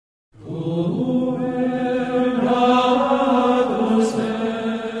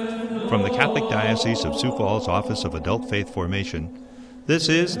Archdiocese of Sioux Falls Office of Adult Faith Formation, this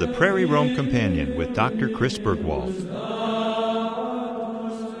is the Prairie Rome Companion with Dr. Chris Burgwald.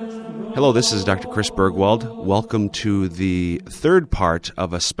 Hello, this is Dr. Chris Burgwald. Welcome to the third part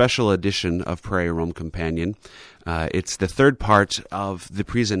of a special edition of Prairie Rome Companion. It's the third part of the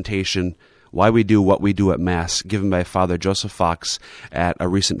presentation, Why We Do What We Do at Mass, given by Father Joseph Fox at a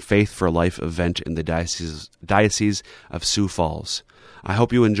recent Faith for Life event in the Diocese of Sioux Falls. I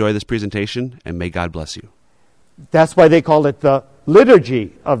hope you enjoy this presentation, and may God bless you. That's why they call it the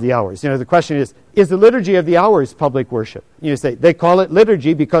liturgy of the hours. The question is the liturgy of the hours public worship? You say, they call it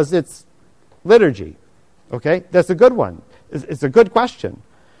liturgy because it's liturgy. Okay? That's a good one. It's a good question.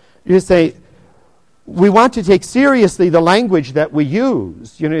 You say, we want to take seriously the language that we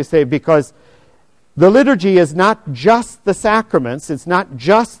use. You say, because the liturgy is not just the sacraments, it's not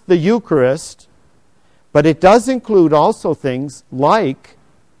just the Eucharist, but it does include also things like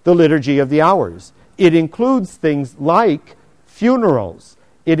the liturgy of the hours. It includes things like funerals.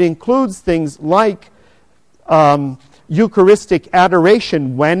 It includes things like Eucharistic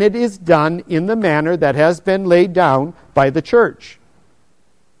adoration when it is done in the manner that has been laid down by the Church.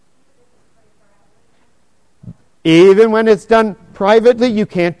 Even when it's done privately, you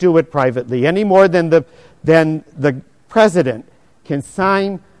can't do it privately any more than the president can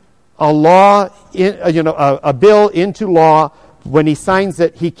sign a law, a bill into law. When he signs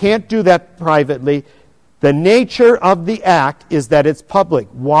it, he can't do that privately. The nature of the act is that it's public.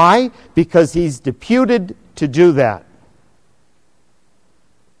 Why? Because he's deputed to do that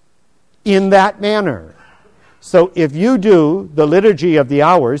in that manner. So if you do the liturgy of the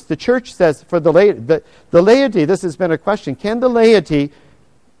hours, the Church says for the laity, this has been a question, can the laity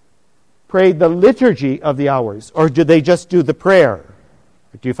pray the liturgy of the hours, or do they just do the prayer?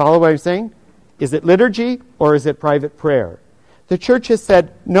 Do you follow what I'm saying? Is it liturgy or is it private prayer? The Church has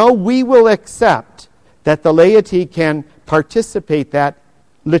said, no, we will accept that the laity can participate that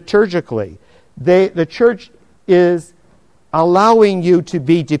liturgically. The Church is allowing you to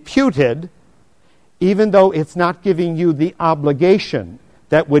be deputed, even though it's not giving you the obligation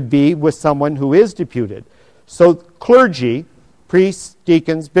that would be with someone who is deputed. So clergy, priests,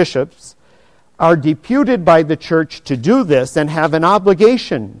 deacons, bishops, are deputed by the Church to do this and have an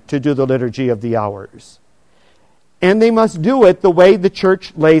obligation to do the liturgy of the hours. And they must do it the way the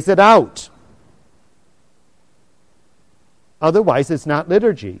Church lays it out. Otherwise, it's not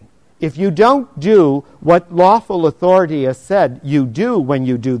liturgy. If you don't do what lawful authority has said you do when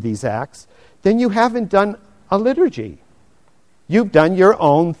you do these acts, then you haven't done a liturgy. You've done your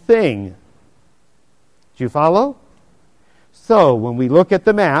own thing. Do you follow? So, when we look at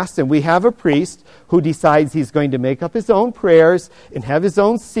the Mass and we have a priest who decides he's going to make up his own prayers and have his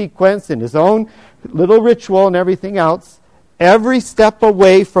own sequence and his own little ritual and everything else, every step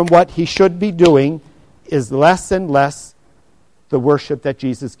away from what he should be doing is less and less the worship that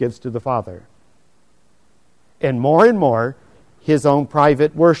Jesus gives to the Father. And more, his own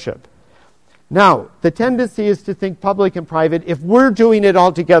private worship. Now, the tendency is to think public and private. If we're doing it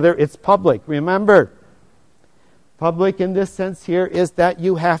all together, it's public. Remember, public in this sense here is that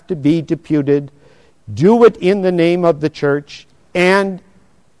you have to be deputed, do it in the name of the Church, and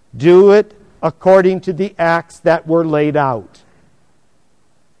do it according to the acts that were laid out.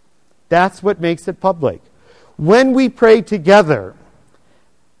 That's what makes it public. When we pray together,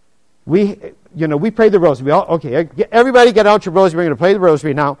 we pray the rosary. Everybody get out your rosary. We're going to pray the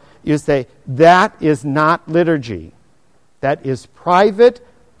rosary now. You say, that is not liturgy. That is private,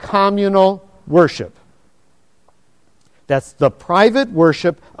 communal worship. That's the private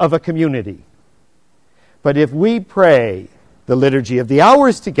worship of a community. But if we pray the liturgy of the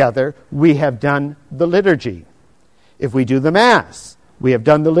hours together, we have done the liturgy. If we do the Mass, we have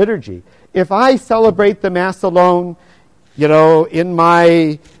done the liturgy. If I celebrate the Mass alone, in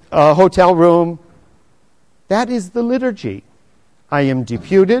my hotel room, that is the liturgy. I am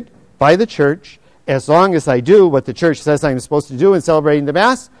deputed by the Church. As long as I do what the Church says I'm supposed to do in celebrating the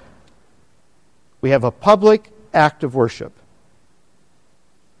Mass, we have a public act of worship.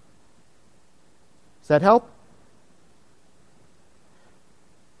 Does that help?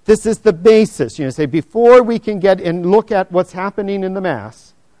 This is the basis. Say, before we can get and look at what's happening in the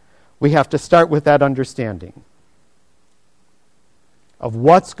Mass, we have to start with that understanding of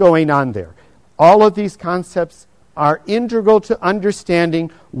what's going on there. All of these concepts are integral to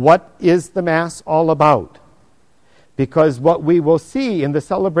understanding what is the Mass all about. Because what we will see in the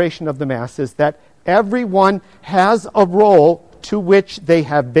celebration of the Mass is that everyone has a role to which they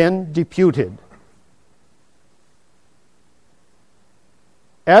have been deputed.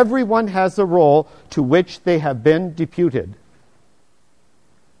 Everyone has a role to which they have been deputed.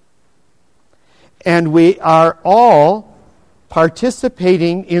 And we are all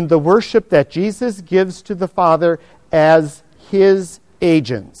participating in the worship that Jesus gives to the Father as his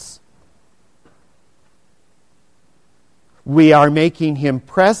agents. We are making him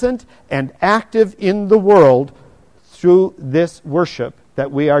present and active in the world through this worship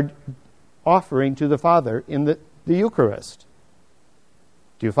that we are offering to the Father in the Eucharist.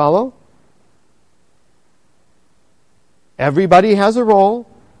 Do you follow? Everybody has a role.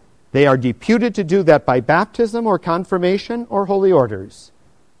 They are deputed to do that by baptism or confirmation or holy orders.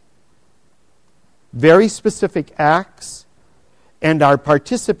 Very specific acts, and our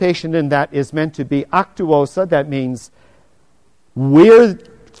participation in that is meant to be actuosa. That means we're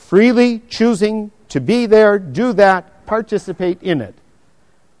freely choosing to be there, do that, participate in it.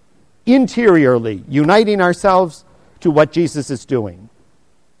 Interiorly, uniting ourselves to what Jesus is doing.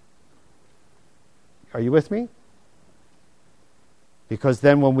 Are you with me? Because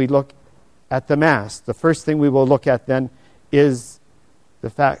then when we look at the Mass, the first thing we will look at then is the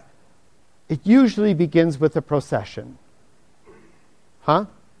fact it usually begins with a procession. Huh?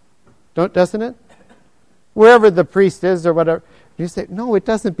 Doesn't it? Wherever the priest is or whatever. You say, no, it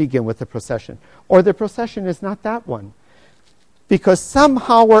doesn't begin with the procession. Or the procession is not that one. Because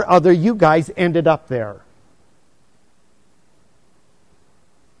somehow or other you guys ended up there.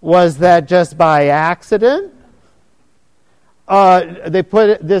 Was that just by accident? They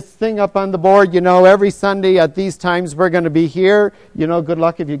put this thing up on the board, every Sunday at these times we're going to be here. Good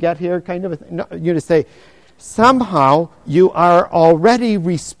luck if you get here, kind of a thing. No, you just say, somehow you are already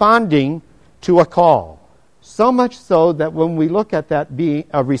responding to a call. So much so that when we look at that being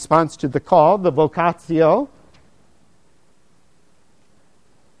a response to the call, the vocatio,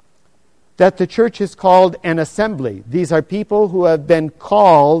 that the church is called an assembly. These are people who have been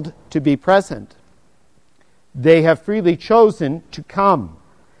called to be present. They have freely chosen to come.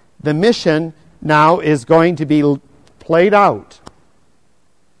 The mission now is going to be played out.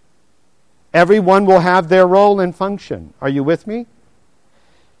 Everyone will have their role and function. Are you with me?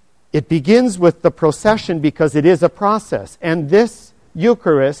 It begins with the procession because it is a process. And this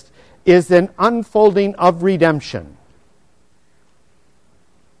Eucharist is an unfolding of redemption.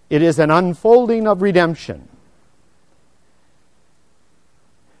 It is an unfolding of redemption.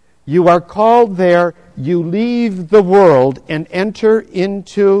 You are called there, you leave the world and enter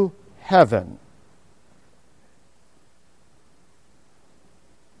into heaven.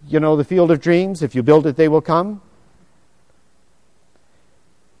 You know the field of dreams, if you build it, they will come.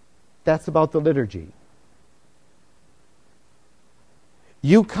 That's about the liturgy.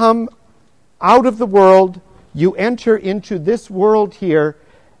 You come out of the world, you enter into this world here,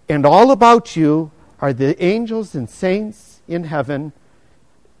 and all about you are the angels and saints in heaven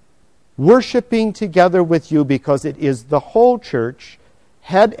worshiping together with you because it is the whole church,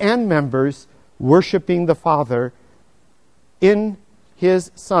 head and members, worshiping the Father in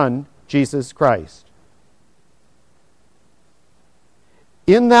his Son, Jesus Christ.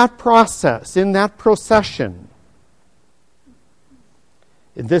 In that process, in that procession,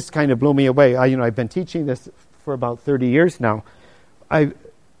 this kind of blew me away. I've been teaching this for about 30 years now.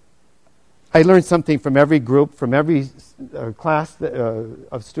 I learned something from every group, from every class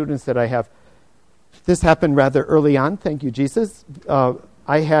of students that I have. This happened rather early on, thank you, Jesus.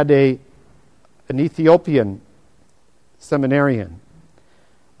 I had an Ethiopian seminarian,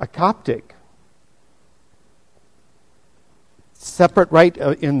 a Coptic, separate right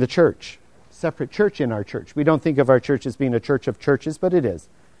in the church, separate church in our church. We don't think of our church as being a church of churches, but it is.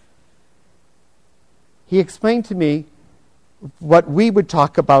 He explained to me what we would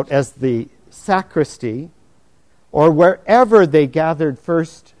talk about as the sacristy, or wherever they gathered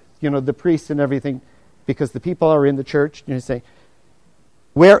first, the priests and everything, because the people are in the church. Say,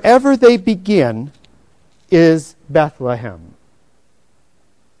 wherever they begin is Bethlehem.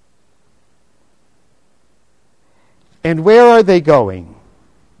 And where are they going?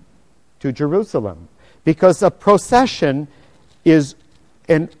 To Jerusalem. Because a procession is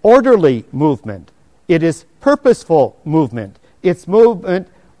an orderly movement. It is purposeful movement. It's movement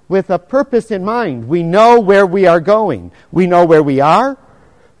with a purpose in mind. We know where we are going. We know where we are.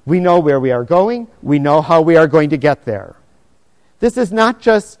 We know where we are going. We know how we are going to get there. This is not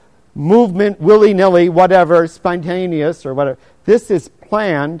just movement, willy-nilly, whatever, spontaneous or whatever. This is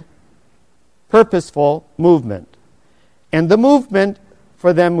planned, purposeful movement. And the movement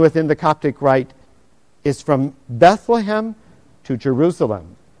for them within the Coptic Rite is from Bethlehem to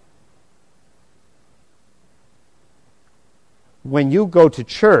Jerusalem. When you go to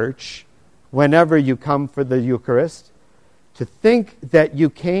church, whenever you come for the Eucharist, to think that you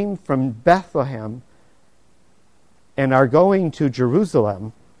came from Bethlehem and are going to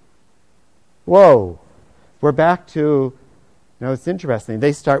Jerusalem Whoa. We're back to, it's interesting.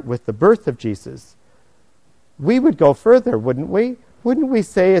 They start with the birth of Jesus. We would go further, wouldn't we? Wouldn't we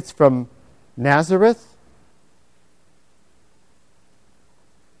say it's from Nazareth,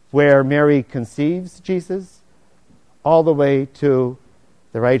 where Mary conceives Jesus, all the way to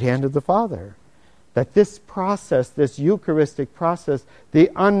the right hand of the Father? That this process, this Eucharistic process, the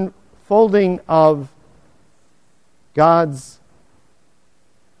unfolding of God's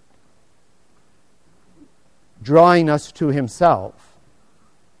drawing us to himself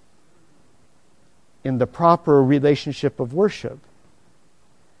in the proper relationship of worship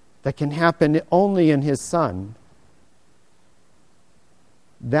that can happen only in his Son.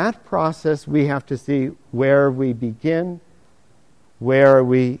 That process we have to see where we begin, where are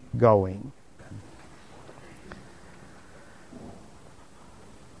we going.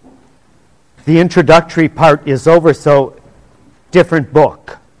 The introductory part is over, so different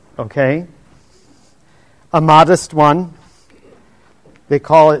book, okay? A modest one. They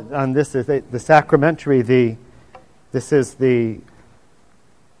call it, on this is the sacramentary, this is the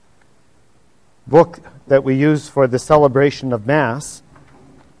book that we use for the celebration of Mass.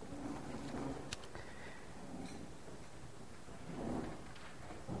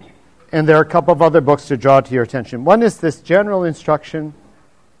 And there are a couple of other books to draw to your attention. One is this general instruction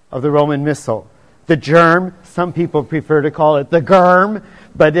of the Roman Missal. The Germ, some people prefer to call it the GERM,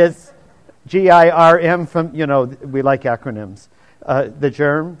 but it's GIRM from, we like acronyms. The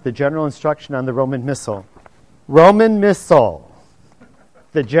Germ, the general instruction on the Roman Missal. Roman Missal,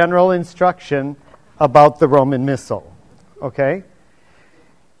 the general instruction about the Roman Missal. Okay?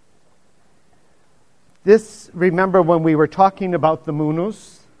 This, remember when we were talking about the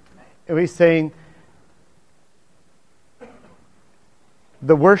munus, we were saying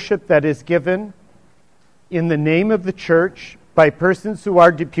the worship that is given in the name of the church by persons who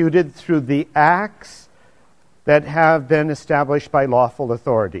are deputed through the acts that have been established by lawful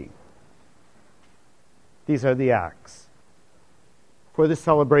authority. These are the acts for the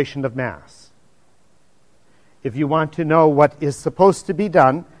celebration of Mass. If you want to know what is supposed to be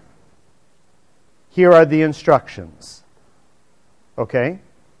done, here are the instructions. Okay?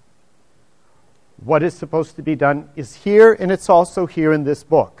 What is supposed to be done is here, and it's also here in this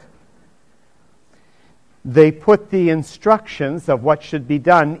book. They put the instructions of what should be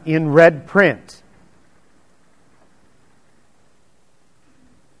done in red print.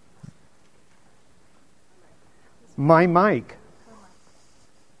 My mic.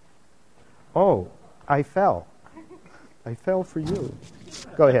 Oh, I fell. I fell for you.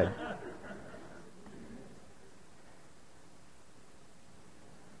 Go ahead.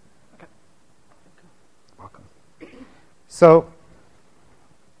 Welcome. So,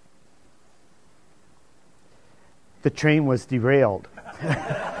 the train was derailed.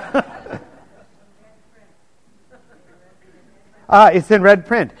 It's in red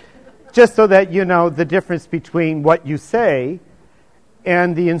print. Just so that you know the difference between what you say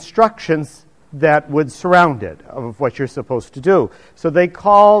and the instructions that would surround it, of what you're supposed to do. So they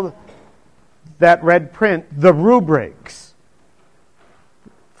call that red print the rubrics,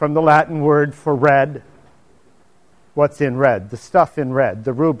 from the Latin word for red. What's in red? The stuff in red,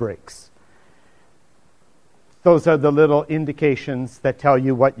 the rubrics. Those are the little indications that tell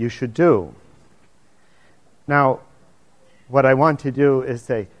you what you should do. Now, what I want to do is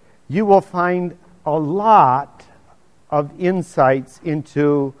say, you will find a lot of insights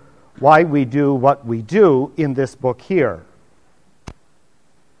into why we do what we do in this book here.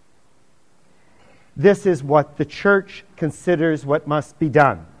 This is what the church considers what must be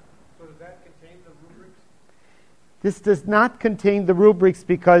done. So does that contain the rubrics? This does not contain the rubrics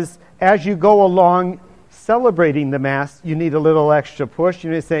because as you go along celebrating the Mass, you need a little extra push. You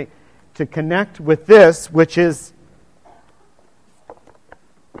need to say, to connect with this, which is,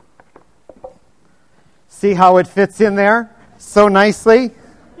 see how it fits in there so nicely?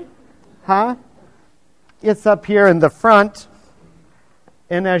 Huh? It's up here in the front,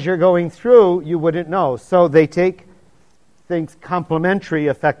 and as you're going through, you wouldn't know. So they take things complementary,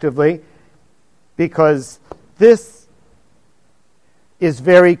 effectively, because this is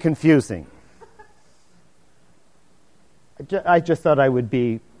very confusing. I just thought I would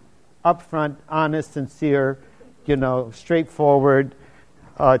be upfront, honest, sincere, straightforward,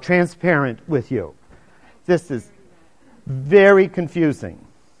 transparent with you. This is very confusing.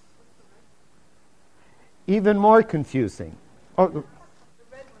 Even more confusing. Oh,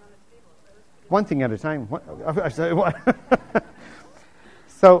 one thing at a time.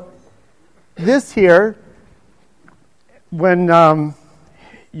 So, this here, when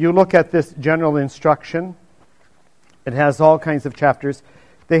you look at this general instruction, it has all kinds of chapters.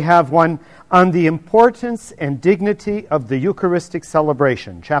 They have one on the importance and dignity of the Eucharistic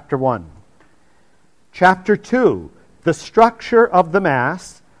celebration, chapter 1. Chapter 2, the structure of the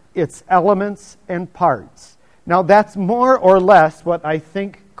Mass, its elements and parts. Now that's more or less what I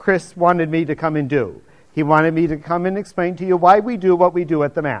think Chris wanted me to come and do. He wanted me to come and explain to you why we do what we do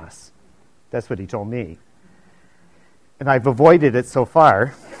at the Mass. That's what he told me. And I've avoided it so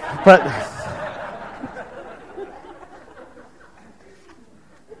far. But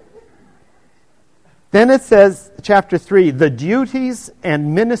then it says, chapter 3, the duties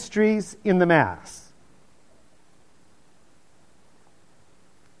and ministries in the Mass.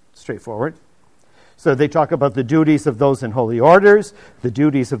 Straightforward. So they talk about the duties of those in holy orders, the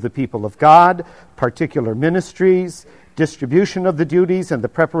duties of the people of God, particular ministries, distribution of the duties, and the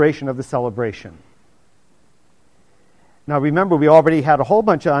preparation of the celebration. Now remember, we already had a whole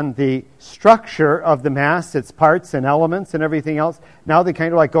bunch on the structure of the Mass, its parts and elements and everything else. Now they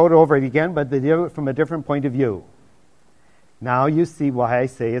kind of like go over it again, but they do it from a different point of view. Now you see why I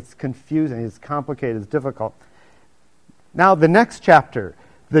say it's confusing, it's complicated, it's difficult. Now the next chapter,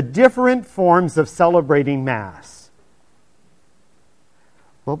 the different forms of celebrating Mass.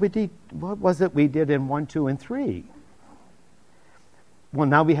 What was it we did in 1, 2, and 3? Well,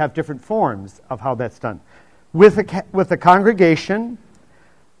 now we have different forms of how that's done. With a congregation,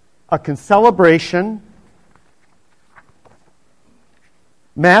 a concelebration,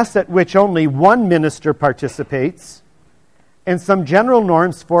 Mass at which only one minister participates, and some general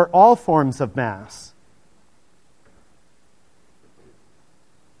norms for all forms of Mass.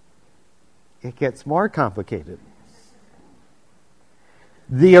 It gets more complicated.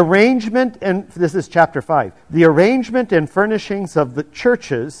 The arrangement, and this is chapter 5, the arrangement and furnishings of the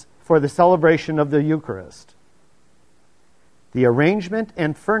churches for the celebration of the Eucharist. The arrangement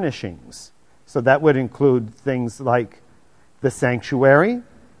and furnishings. So that would include things like the sanctuary,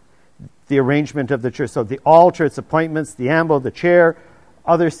 the arrangement of the church, so the altar, its appointments, the ambo, the chair,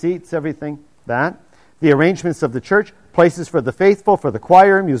 other seats, everything, that. The arrangements of the church, places for the faithful, for the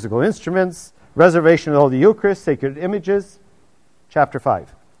choir, musical instruments, reservation of all the Eucharist, sacred images, chapter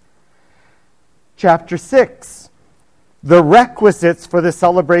 5. Chapter 6, the requisites for the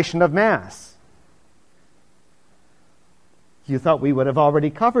celebration of Mass. You thought we would have already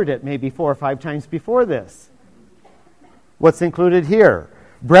covered it maybe 4 or 5 times before this. What's included here?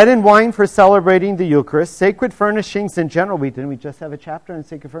 Bread and wine for celebrating the Eucharist, sacred furnishings in general. Didn't we just have a chapter on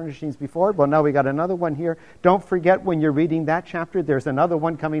sacred furnishings before? Well, now we got another one here. Don't forget when you're reading that chapter, there's another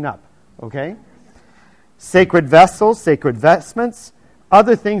one coming up. Okay? Sacred vessels, sacred vestments,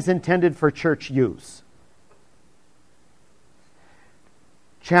 other things intended for church use.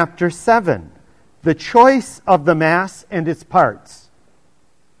 Chapter 7, the choice of the Mass and its parts.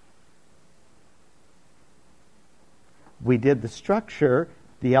 We did the structure,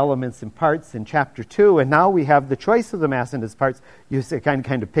 the elements and parts in chapter 2, and now we have the choice of the Mass and its parts. You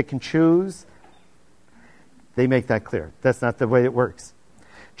kind of pick and choose. They make that clear. That's not the way it works.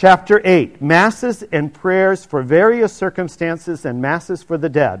 Chapter 8, Masses and prayers for various circumstances and Masses for the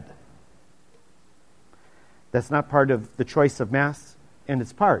dead. That's not part of the choice of Mass and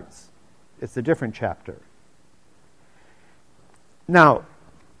its parts. It's a different chapter. Now,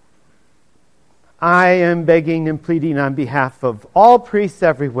 I am begging and pleading on behalf of all priests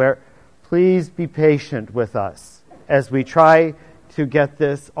everywhere, please be patient with us as we try to get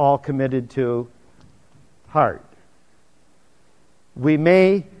this all committed to heart. We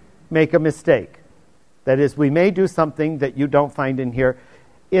may make a mistake. That is, we may do something that you don't find in here.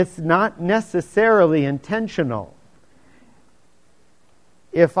 It's not necessarily intentional.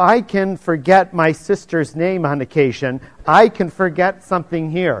 If I can forget my sister's name on occasion, I can forget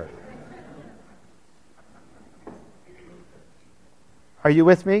something here. Are you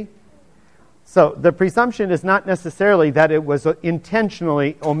with me? So the presumption is not necessarily that it was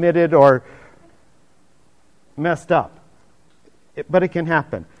intentionally omitted or messed up. But it can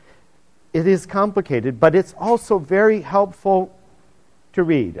happen. It is complicated, but it's also very helpful to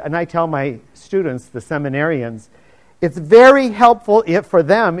read. And I tell my students, the seminarians, it's very helpful for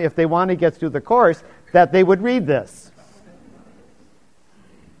them, if they want to get through the course, that they would read this.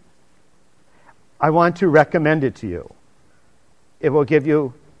 I want to recommend it to you. It will give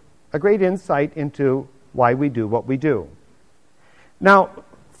you a great insight into why we do what we do. Now,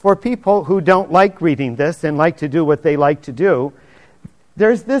 for people who don't like reading this and like to do what they like to do,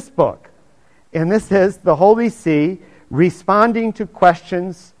 there's this book. And this is the Holy See responding to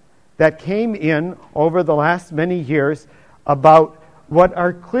questions that came in over the last many years about what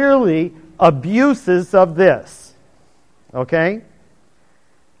are clearly abuses of this. Okay?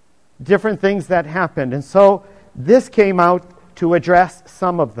 Different things that happened. And so this came out to address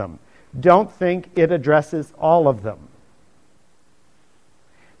some of them. Don't think it addresses all of them.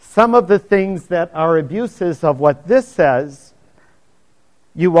 Some of the things that are abuses of what this says,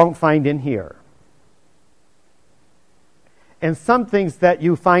 you won't find in here. And some things that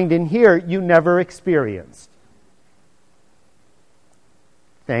you find in here, you never experienced.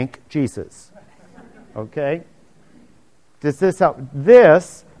 Thank Jesus. Okay? Does this help?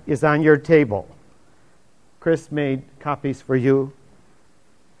 This is on your table. Chris made copies for you.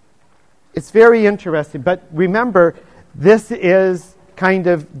 It's very interesting, but remember, this is kind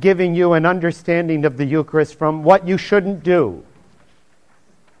of giving you an understanding of the Eucharist from what you shouldn't do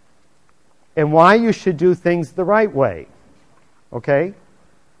and why you should do things the right way. Okay?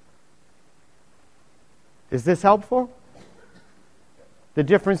 Is this helpful? The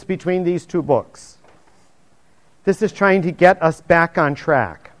difference between these two books. This is trying to get us back on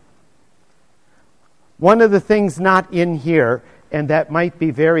track. One of the things not in here, and that might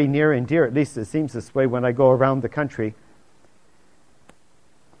be very near and dear, at least it seems this way when I go around the country.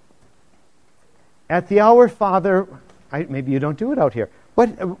 At the Our Father, maybe you don't do it out here.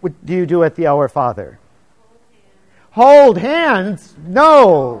 What do you do at the Our Father? Hold hands?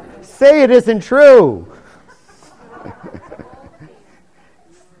 No. Say it isn't true.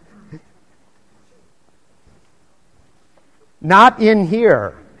 Not in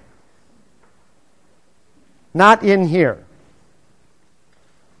here. Not in here.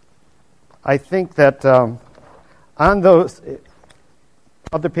 I think that on those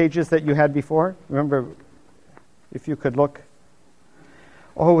other pages that you had before, remember, if you could look.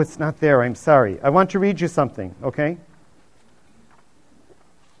 Oh, it's not there. I'm sorry. I want to read you something, okay?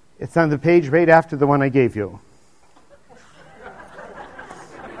 It's on the page right after the one I gave you.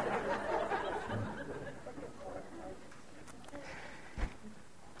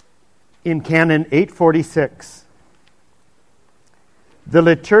 In Canon 846, the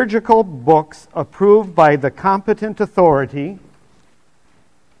liturgical books approved by the competent authority,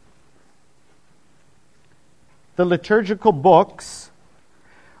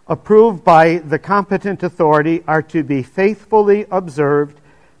 are to be faithfully observed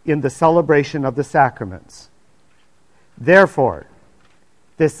in the celebration of the sacraments. Therefore,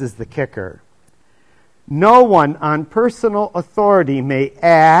 this is the kicker, no one on personal authority may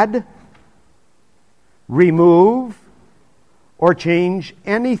add, remove, or change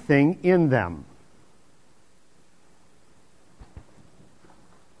anything in them.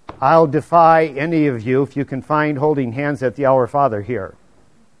 I'll defy any of you, if you can find holding hands at the Our Father here,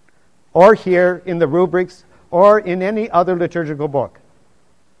 or here in the rubrics, or in any other liturgical book.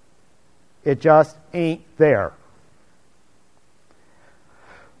 It just ain't there.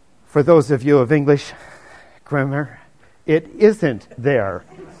 For those of you of English grammar, it isn't there.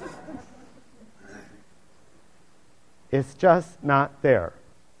 It's just not there.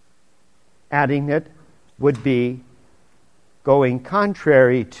 Adding it would be going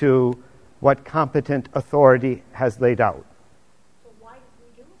contrary to what competent authority has laid out. So why did we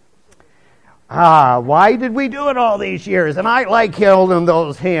do it? Why did we do it all these years? And I like holding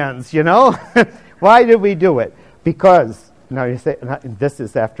those hands, you know? Why did we do it? Because, now you say, this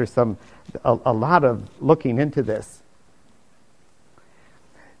is after a lot of looking into this.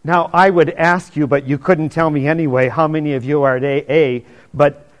 Now, I would ask you, but you couldn't tell me anyway, how many of you are at AA,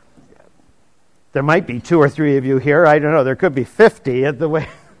 but there might be 2 or 3 of you here. I don't know. There could be 50 at the way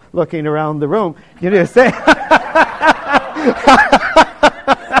looking around the room. You know, say.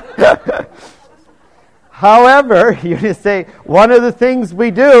 However, you just say, one of the things we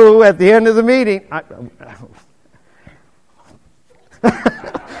do at the end of the meeting,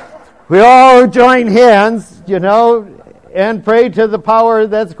 we all join hands, you know, and pray to the power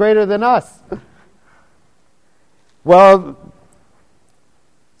that's greater than us. Well,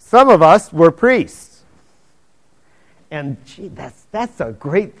 some of us were priests. And gee, that's a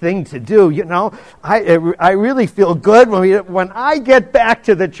great thing to do, you know. I really feel good when I get back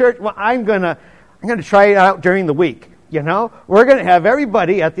to the church. Well, I'm gonna try it out during the week, you know. We're gonna have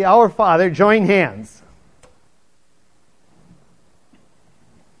everybody at the Our Father join hands.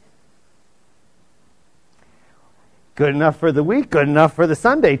 Good enough for the week, good enough for the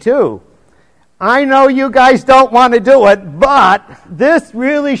Sunday too. I know you guys don't want to do it, but this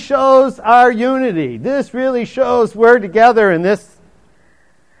really shows our unity. This really shows we're together in this.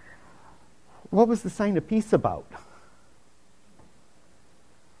 What was the sign of peace about?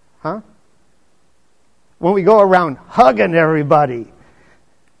 Huh? When we go around hugging everybody.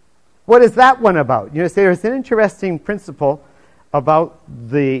 What is that one about? You know, there's an interesting principle about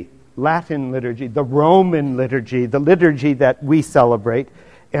the Latin liturgy, the Roman liturgy, the liturgy that we celebrate,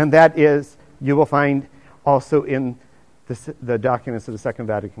 and that is, you will find also in the documents of the Second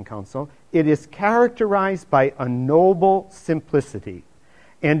Vatican Council, it is characterized by a noble simplicity.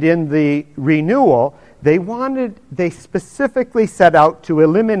 And in the renewal, they specifically set out to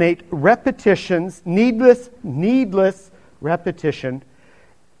eliminate repetitions, needless repetition.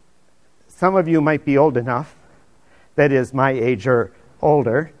 Some of you might be old enough, that is my age or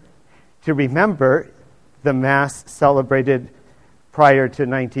older, to remember the Mass celebrated prior to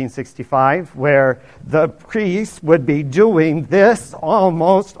 1965, where the priest would be doing this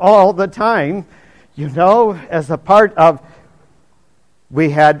almost all the time, as a part of,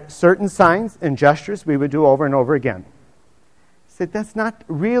 we had certain signs and gestures we would do over and over again. So that's not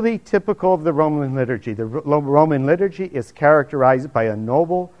really typical of the Roman liturgy. The Roman liturgy is characterized by a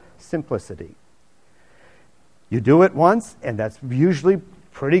noble simplicity. You do it once, and that's usually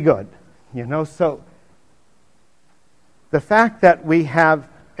pretty good, so the fact that we have,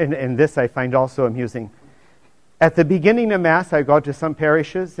 and this I find also amusing, at the beginning of Mass, I go to some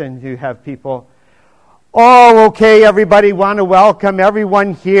parishes, and you have people, okay, everybody, want to welcome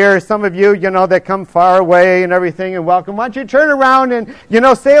everyone here. Some of you, that come far away and everything, and welcome. Why don't you turn around and,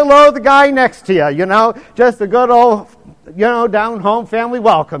 say hello to the guy next to you, just a good old, down home family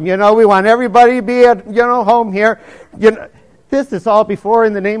welcome. We want everybody to be at, home here. This is all before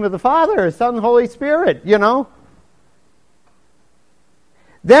in the name of the Father, Son, and Holy Spirit,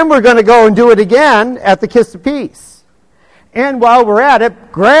 Then we're going to go and do it again at the Kiss of Peace. And while we're at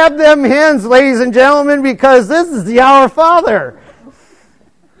it, grab them hands, ladies and gentlemen, because this is the Our Father.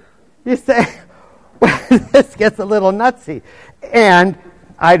 You say, well, this gets a little nutsy. And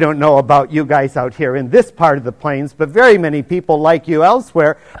I don't know about you guys out here in this part of the plains, but very many people like you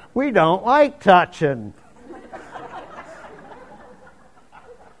elsewhere, we don't like touching.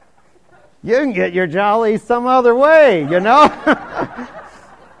 You can get your jollies some other way,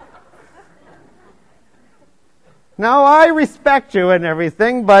 Now, I respect you and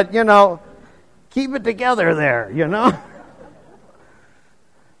everything, but, keep it together there,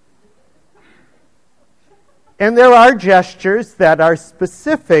 And there are gestures that are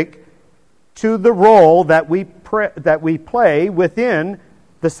specific to the role that we play within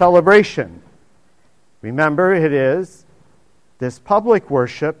the celebration. Remember, it is this public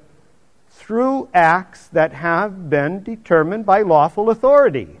worship through acts that have been determined by lawful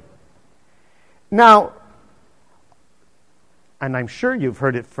authority. Now, and I'm sure you've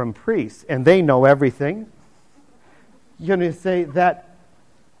heard it from priests, and they know everything. Say that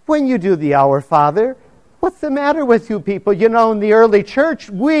when you do the Our Father, what's the matter with you people? In the early church,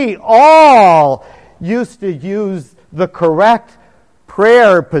 we all used to use the correct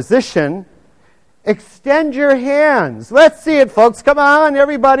prayer position. Extend your hands. Let's see it, folks. Come on,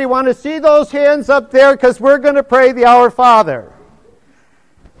 everybody. Want to see those hands up there? Because we're going to pray the Our Father.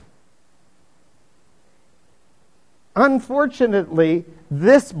 Unfortunately,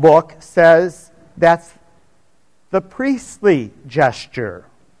 this book says that's the priestly gesture.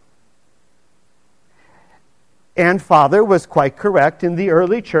 And Father was quite correct. In the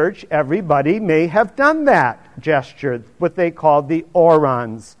early church, everybody may have done that gesture, what they called the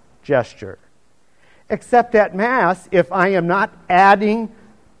orans gesture. Except at Mass, if I am not adding,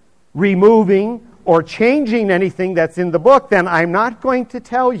 removing, or changing anything that's in the book, then I'm not going to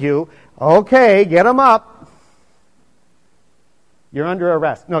tell you, okay, get them up. You're under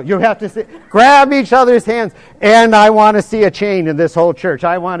arrest. No, you have to grab each other's hands. And I want to see a chain in this whole church.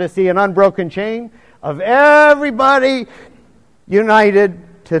 I want to see an unbroken chain of everybody united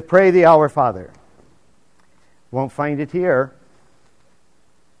to pray the Our Father. Won't find it here.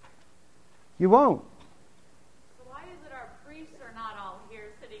 You won't. So why is it our priests are not all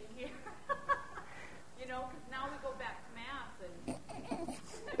here, sitting here? Because now we go back to Mass,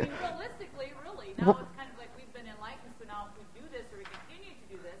 and realistically, really, now it's kind of like we've been enlightened, so now if we do this or we continue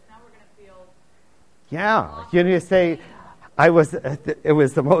to do this, now we're going to feel... Yeah, you say... it was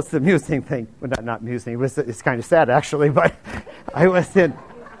the most amusing thing. Well, not amusing. It's kind of sad, actually. But I was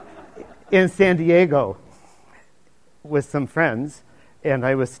in San Diego with some friends, and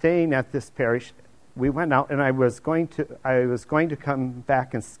I was staying at this parish. We went out, and I was going to come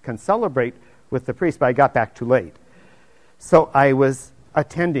back and can celebrate with the priest, but I got back too late. So I was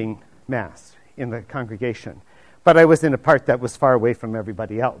attending Mass in the congregation, but I was in a part that was far away from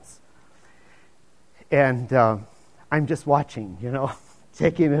everybody else, and. I'm just watching,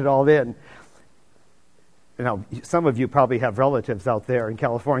 taking it all in. Some of you probably have relatives out there in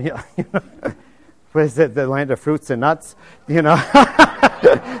California. What is it, the land of fruits and nuts? The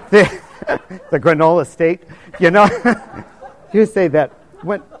granola state. You say that.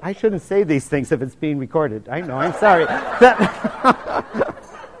 I shouldn't say these things if it's being recorded. I know, I'm sorry.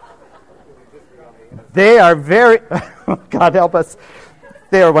 They are very, God help us,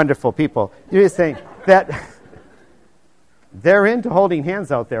 they are wonderful people. You're just saying that they're into holding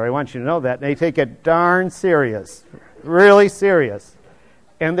hands out there. I want you to know that. They take it darn serious, really serious.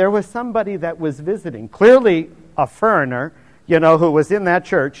 And there was somebody that was visiting, clearly a foreigner, who was in that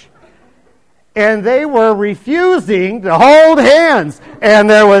church. And they were refusing to hold hands. And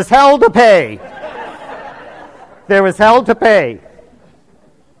there was hell to pay. There was hell to pay.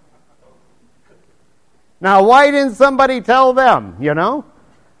 Now, why didn't somebody tell them,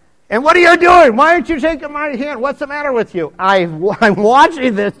 And what are you doing? Why aren't you shaking my hand? What's the matter with you? I'm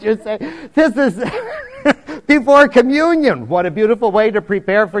watching this. Just say, this is before communion. What a beautiful way to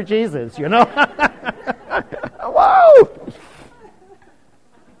prepare for Jesus, Whoa!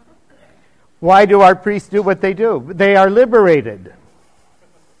 Why do our priests do what they do? They are liberated.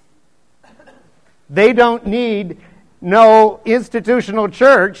 They don't need no institutional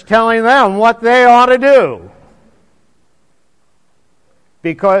church telling them what they ought to do.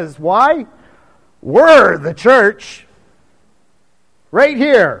 Because why? We're the church right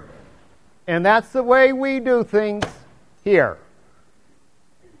here. And that's the way we do things here.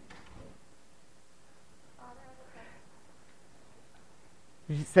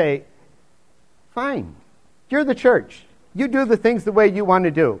 You say, fine, you're the church. You do the things the way you want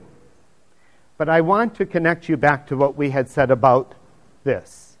to do. But I want to connect you back to what we had said about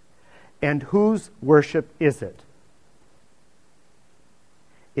this. And whose worship is it?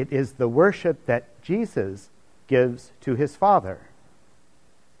 It is the worship that Jesus gives to his Father.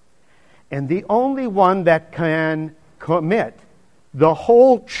 And the only one that can commit the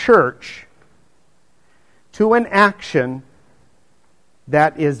whole church to an action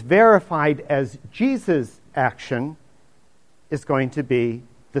that is verified as Jesus' action is going to be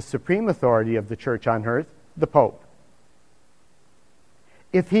the supreme authority of the church on earth, the Pope.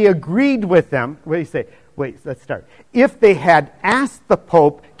 If he agreed with them, let's start. If they had asked the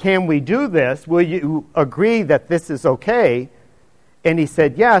Pope, can we do this? Will you agree that this is okay? And he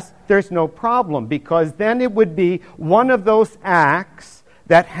said, yes, there's no problem, because then it would be one of those acts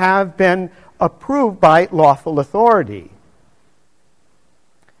that have been approved by lawful authority.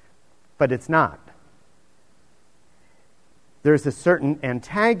 But it's not. There's a certain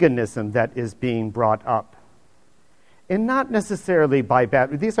antagonism that is being brought up. And not necessarily by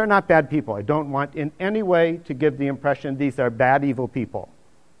bad. These are not bad people. I don't want in any way to give the impression these are bad, evil people.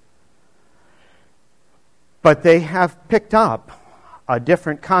 But they have picked up a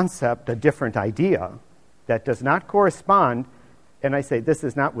different concept, a different idea that does not correspond. And I say this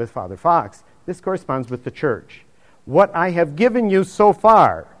is not with Father Fox. This corresponds with the church. What I have given you so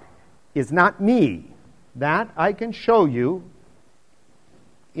far is not me. That I can show you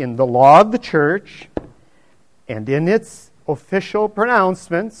in the law of the church and in its official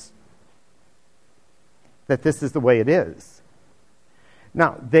pronouncements that this is the way it is.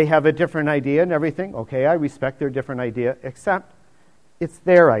 Now, they have a different idea and everything. Okay, I respect their different idea, except it's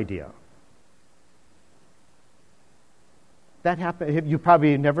their idea. That happened. You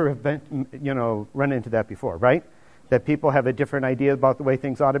probably never have been, run into that before, right? That people have a different idea about the way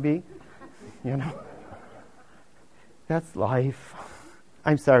things ought to be. That's life.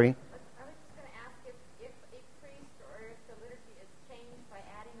 I'm sorry. I was just going to ask if a priest or if the liturgy is changed by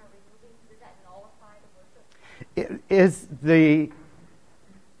adding or removing, does that nullify the worship? Is the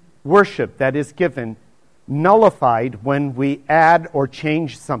worship that is given nullified when we add or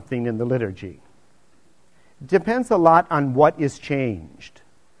change something in the liturgy? It depends a lot on what is changed.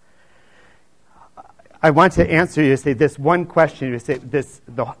 I want to answer you, say this one question. You say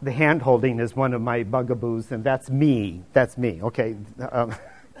the hand holding is one of my bugaboos, and that's me. That's me. Okay,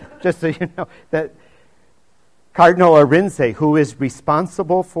 just so you know that Cardinal Arinze, who is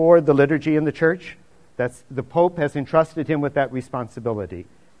responsible for the liturgy in the church, that's the Pope has entrusted him with that responsibility,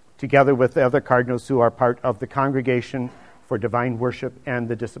 together with the other cardinals who are part of the Congregation for Divine Worship and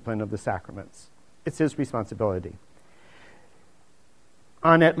the Discipline of the Sacraments. It's his responsibility.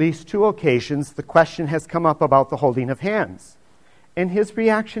 On at least 2 occasions, the question has come up about the holding of hands. And his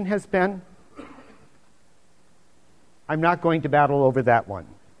reaction has been, I'm not going to battle over that one.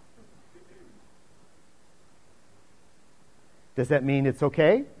 Does that mean it's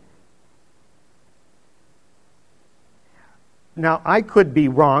okay? Now, I could be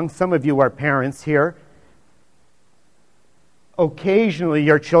wrong. Some of you are parents here. Occasionally,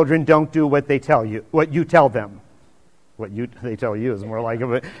 your children don't do what they tell you, what you tell them. They tell you is more like it,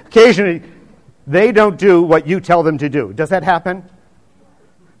 but occasionally they don't do what you tell them to do. Does that happen?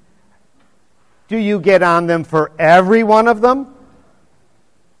 Do you get on them for every one of them?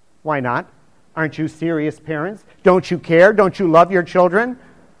 Why not? Aren't you serious parents? Don't you care? Don't you love your children?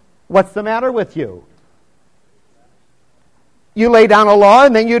 What's the matter with you? You lay down a law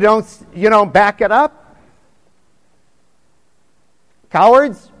and then you don't back it up?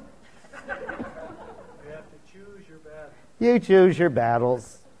 Cowards? You have to choose your battles. You choose your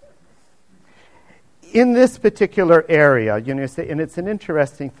battles. In this particular area, and it's an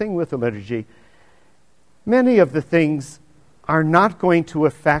interesting thing with the liturgy, many of the things are not going to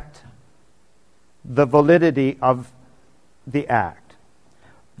affect the validity of the act.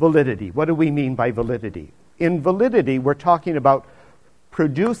 Validity. What do we mean by validity? In validity, we're talking about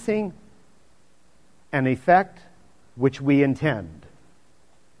producing an effect which we intend.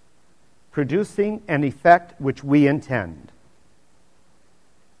 Producing an effect which we intend.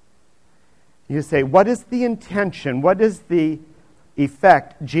 You say, what is the intention? What is the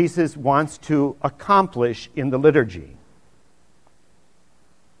effect Jesus wants to accomplish in the liturgy?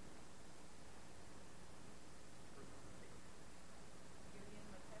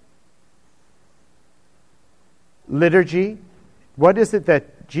 Liturgy. What is it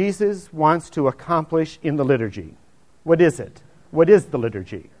that Jesus wants to accomplish in the liturgy? What is it? What is the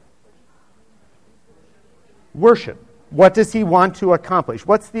liturgy? Worship. What does he want to accomplish?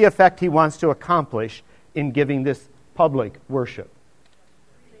 What's the effect he wants to accomplish in giving this public worship?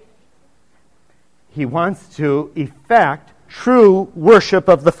 He wants to effect true worship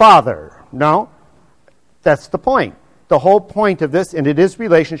of the Father. No? That's the point. The whole point of this, and it is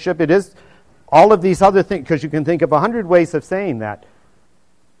relationship, it is all of these other things, because you can think of 100 ways of saying that.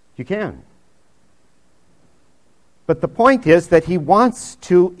 You can. But the point is that he wants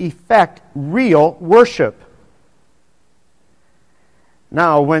to effect real worship.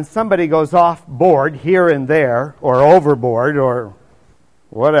 Now, when somebody goes off board here and there, or overboard, or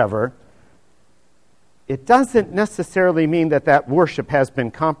whatever, it doesn't necessarily mean that that worship has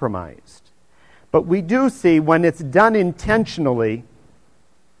been compromised. But we do see when it's done intentionally,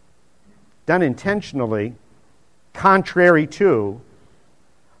 contrary to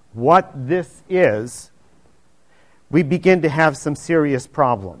what this is, we begin to have some serious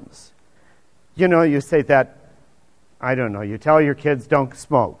problems. You say that, I don't know, you tell your kids don't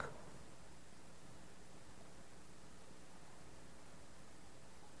smoke.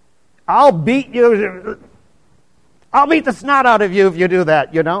 I'll beat the snot out of you if you do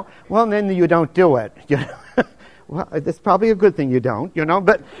that, Well, then you don't do it, Well, it's probably a good thing you don't,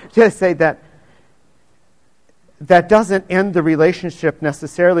 But just say that doesn't end the relationship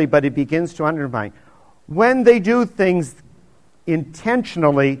necessarily, but it begins to undermine. When they do things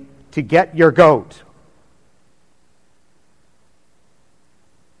intentionally to get your goat,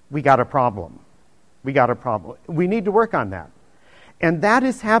 we got a problem. We need to work on that. And that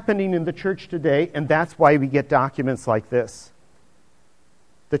is happening in the church today, and that's why we get documents like this.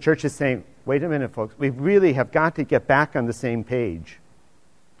 The church is saying, wait a minute, folks, we really have got to get back on the same page.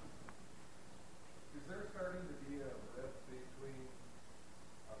 Is there starting to be a rift between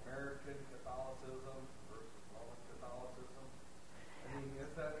American Catholicism versus Roman Catholicism? Is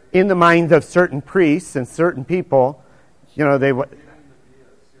that... In the minds of certain priests and certain people, they... Beginning to be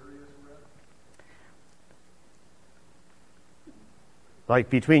a serious rift? Like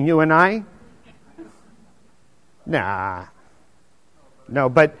between you and I? Nah. No,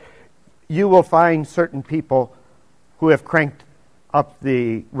 but you will find certain people who have cranked up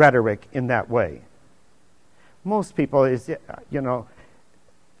the rhetoric in that way. Most people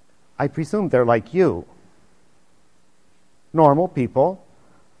I presume they're like you. Normal people,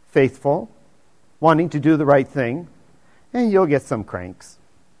 faithful, wanting to do the right thing, and you'll get some cranks.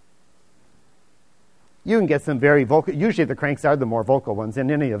 You can get some very vocal. Usually the cranks are the more vocal ones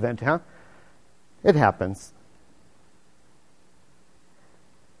in any event, huh? It happens.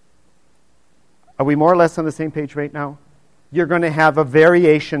 Are we more or less on the same page right now? You're going to have a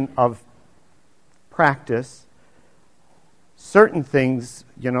variation of practice. Certain things,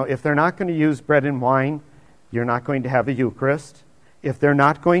 if they're not going to use bread and wine, you're not going to have a Eucharist. If they're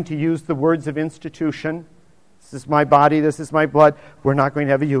not going to use the words of institution, this is my body, this is my blood, we're not going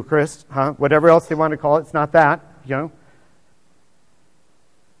to have a Eucharist. Whatever else they want to call it, it's not that.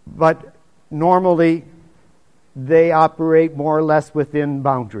 But normally, they operate more or less within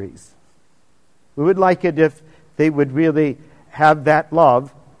boundaries. We would like it if they would really have that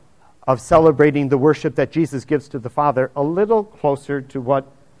love of celebrating the worship that Jesus gives to the Father a little closer to what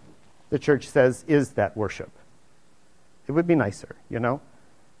the church says is that worship. It would be nicer,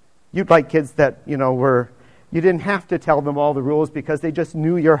 You'd like kids that, you didn't have to tell them all the rules because they just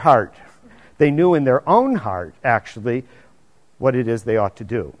knew your heart. They knew in their own heart, actually, what it is they ought to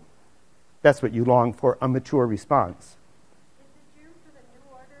do. That's what you long for, a mature response. Is it true for the new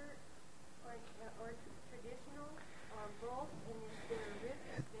order or traditional or both? And is there a rift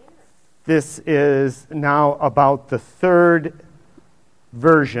there? This is now about the third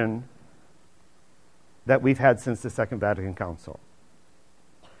version that we've had since the Second Vatican Council.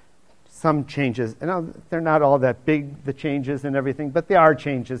 Some changes, they're not all that big, the changes and everything, but they are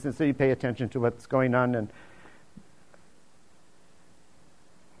changes, and so you pay attention to what's going on. And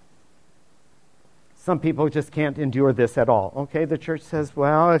some people just can't endure this at all. Okay, the church says,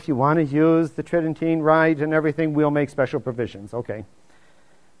 well, if you want to use the Tridentine rite and everything, we'll make special provisions. Okay.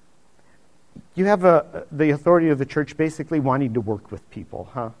 You have the authority of the church basically wanting to work with people,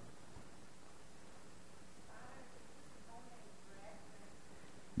 huh?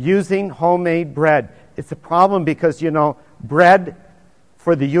 Using homemade bread. It's a problem because, bread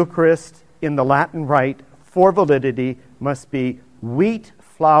for the Eucharist in the Latin rite for validity must be wheat,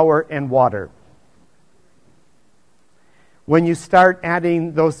 flour, and water. When you start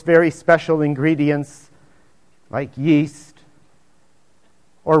adding those very special ingredients like yeast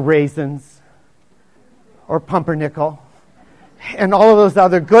or raisins or pumpernickel and all of those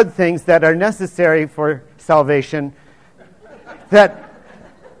other good things that are necessary for salvation, that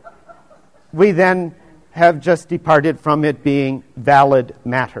we then have just departed from it being valid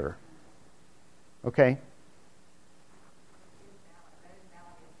matter. Okay?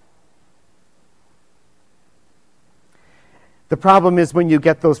 The problem is when you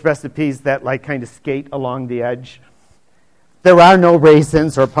get those recipes that kind of skate along the edge. There are no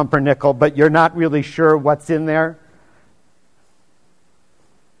raisins or pumpernickel, but you're not really sure what's in there.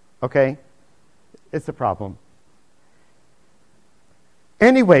 Okay? It's a problem.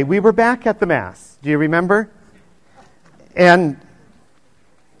 Anyway, we were back at the Mass. Do you remember? And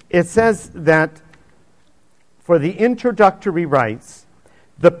it says that for the introductory rites,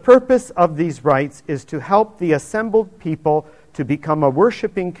 the purpose of these rites is to help the assembled people to become a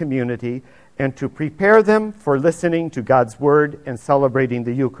worshiping community and to prepare them for listening to God's Word and celebrating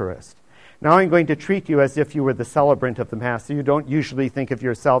the Eucharist. Now I'm going to treat you as if you were the celebrant of the Mass. So you don't usually think of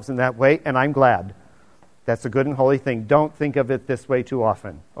yourselves in that way, and I'm glad. That's a good and holy thing. Don't think of it this way too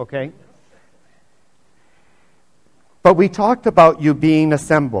often, okay? But we talked about you being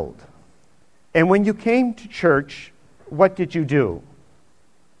assembled. And when you came to church, what did you do?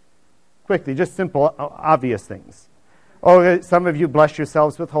 Quickly, just simple, obvious things. Oh, some of you bless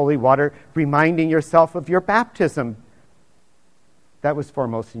yourselves with holy water, reminding yourself of your baptism. That was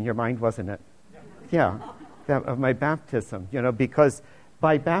foremost in your mind, wasn't it? Yeah, of my baptism. Because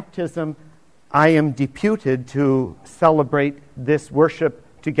by baptism, I am deputed to celebrate this worship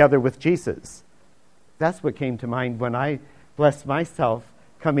together with Jesus. That's what came to mind when I blessed myself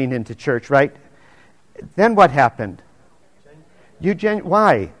coming into church, right? Then what happened?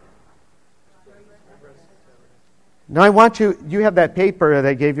 Why? Now I want you have that paper that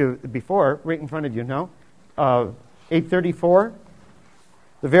I gave you before, right in front of you, no? 834,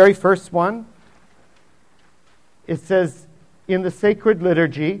 the very first one. It says, in the sacred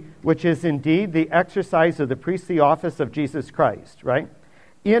liturgy, which is indeed the exercise of the priestly office of Jesus Christ, right?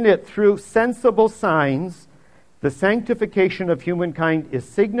 In it, through sensible signs, the sanctification of humankind is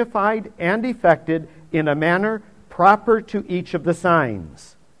signified and effected in a manner proper to each of the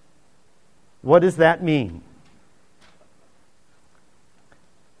signs. What does that mean?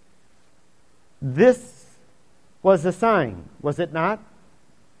 This was a sign, was it not?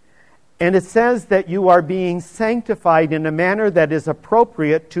 And it says that you are being sanctified in a manner that is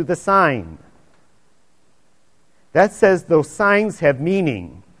appropriate to the sign. That says those signs have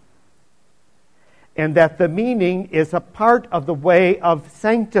meaning. And that the meaning is a part of the way of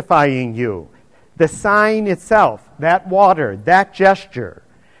sanctifying you. The sign itself, that water, that gesture,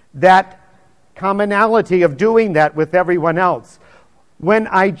 that commonality of doing that with everyone else. When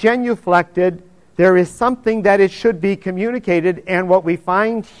I genuflected, there is something that it should be communicated, and what we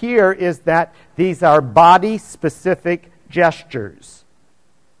find here is that these are body-specific gestures.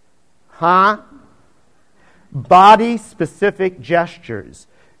 Body-specific gestures.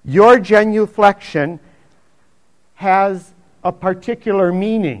 Your genuflection has a particular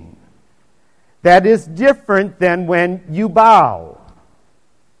meaning that is different than when you bow,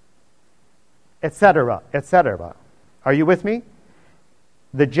 etc., etc. Are you with me?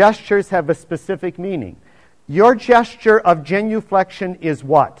 The gestures have a specific meaning. Your gesture of genuflection is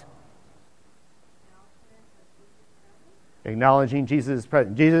what? Acknowledging Jesus is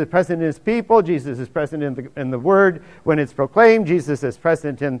present. Jesus is present in his people. Jesus is present in the Word when it's proclaimed. Jesus is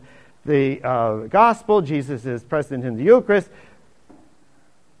present in the Gospel. Jesus is present in the Eucharist.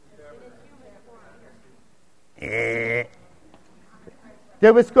 That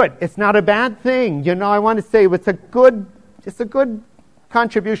was good. It's not a bad thing. I want to say it's a good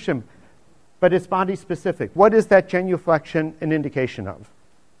contribution, but it's body specific. What is that genuflection an indication of?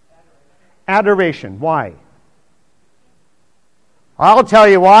 Adoration. Why? I'll tell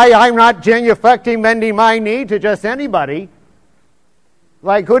you why. I'm not genuflecting, bending my knee to just anybody.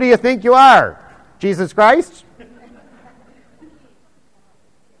 Like, who do you think you are? Jesus Christ?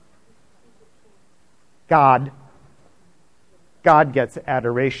 God. God gets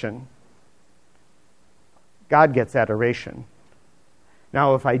adoration. God gets adoration.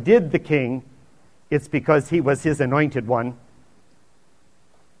 Now, if I did the king, it's because he was his anointed one.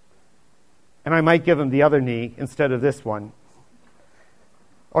 And I might give him the other knee instead of this one.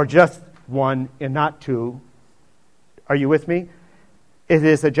 Or just one and not two. Are you with me? It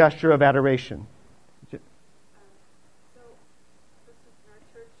is a gesture of adoration. So, this is in our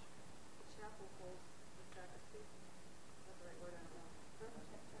church, the chapel holds the sacrament. That's the right word, I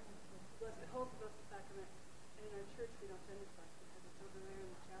don't know. It holds the Blessed Sacrament. And in our church, we don't genuflect because it's over there in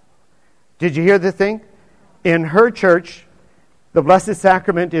the chapel. Did you hear the thing? In her church, the Blessed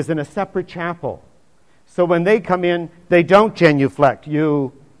Sacrament is in a separate chapel. So when they come in, they don't genuflect.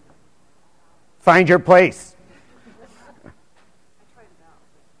 You find your place.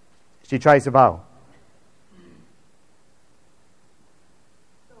 She tries to bow.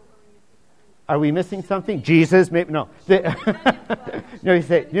 Are we missing something? Jesus? Maybe, no. You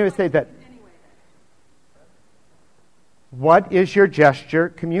say that. What is your gesture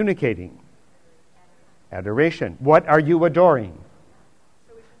communicating? Adoration. What are you adoring?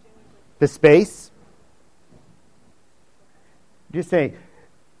 The space? You say,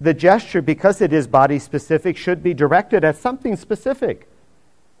 the gesture, because it is body specific, should be directed at something specific.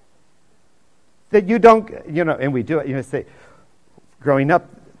 That you don't, and we do it, say, growing up,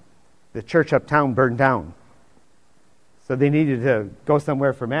 the church uptown burned down. So they needed to go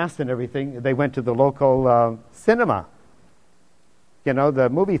somewhere for Mass and everything. They went to the local cinema, the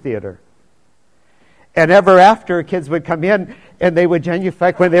movie theater. And ever after, kids would come in and they would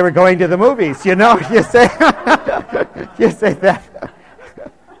genuflect when they were going to the movies. You say, you say that.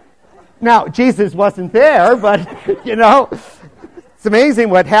 Now, Jesus wasn't there, but, it's amazing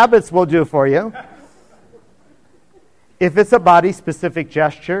what habits will do for you. If it's a body-specific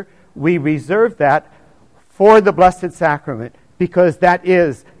gesture, we reserve that for the Blessed Sacrament because that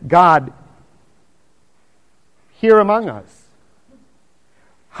is God here among us.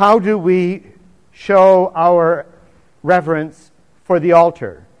 How do we show our reverence for the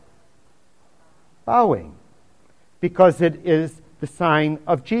altar? Bowing. Because it is the sign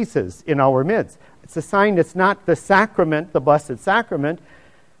of Jesus in our midst. It's a sign that's not the sacrament, the Blessed Sacrament,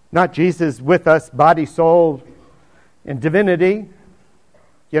 not Jesus with us, body, soul, and divinity,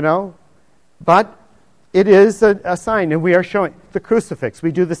 but it is a sign, and we are showing the crucifix.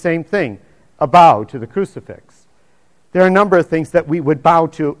 We do the same thing, a bow to the crucifix. There are a number of things that we would bow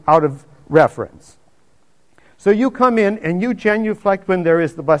to out of reverence. So you come in and you genuflect when there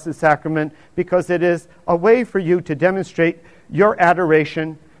is the Blessed Sacrament because it is a way for you to demonstrate your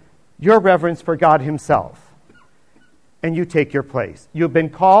adoration, your reverence for God himself. And you take your place. You've been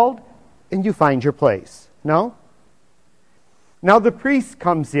called and you find your place. No? Now the priest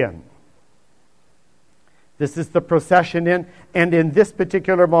comes in. This is the procession in, and in this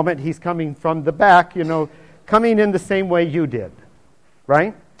particular moment he's coming from the back, coming in the same way you did.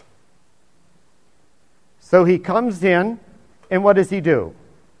 Right? So he comes in, and what does he do?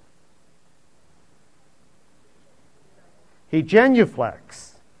 He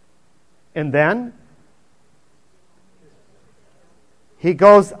genuflects. And then he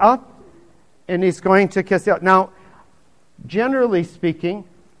goes up and he's going to kiss out. Now, generally speaking,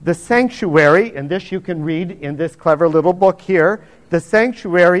 the sanctuary, and this you can read in this clever little book here, the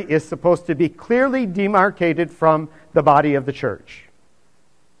sanctuary is supposed to be clearly demarcated from the body of the church.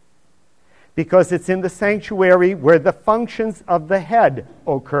 Because it's in the sanctuary where the functions of the head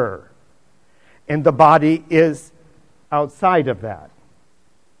occur. And the body is outside of that.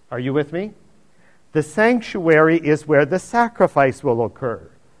 Are you with me? The sanctuary is where the sacrifice will occur.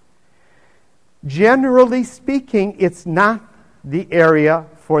 Generally speaking, it's not the area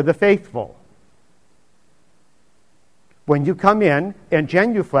for the faithful. When you come in and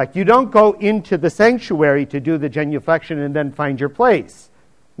genuflect, you don't go into the sanctuary to do the genuflection and then find your place.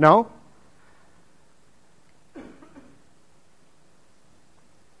 No?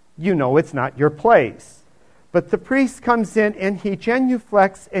 It's not your place. But the priest comes in and he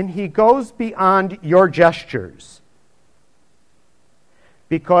genuflects and he goes beyond your gestures.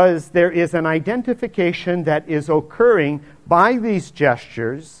 Because there is an identification that is occurring by these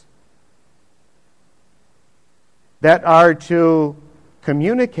gestures that are to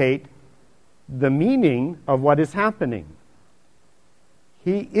communicate the meaning of what is happening.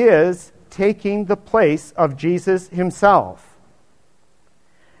 He is taking the place of Jesus himself.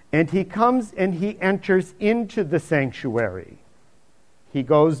 And he comes and he enters into the sanctuary. He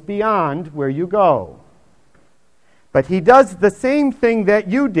goes beyond where you go. But he does the same thing that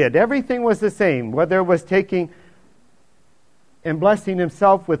you did. Everything was the same, whether it was taking and blessing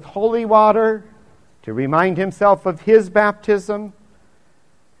himself with holy water to remind himself of his baptism,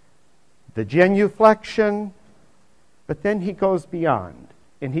 the genuflection, but then he goes beyond.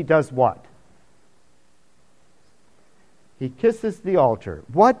 And he does what? He kisses the altar.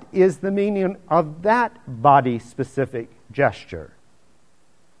 What is the meaning of that body-specific gesture?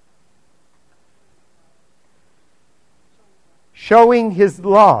 Showing his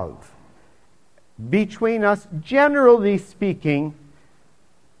love between us. Generally speaking,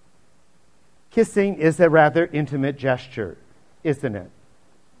 kissing is a rather intimate gesture, isn't it?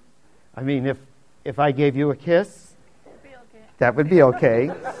 I mean, if I gave you a kiss, that would be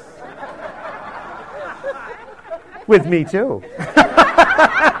okay. With me too.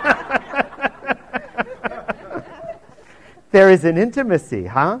 There is an intimacy,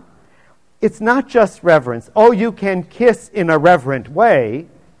 huh? It's not just reverence. Oh, you can kiss in a reverent way.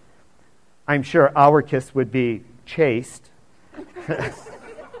 I'm sure our kiss would be chaste.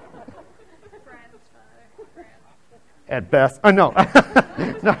 At best. Oh, no.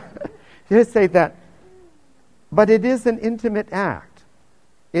 No. Just say that. But it is an intimate act.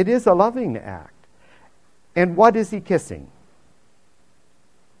 It is a loving act. And what is he kissing?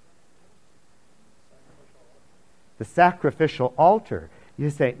 The sacrificial altar. You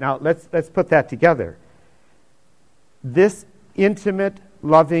say, now let's put that together. This intimate,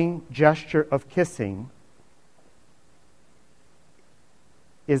 loving gesture of kissing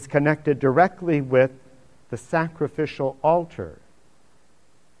is connected directly with the sacrificial altar.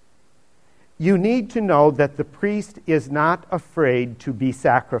 You need to know that the priest is not afraid to be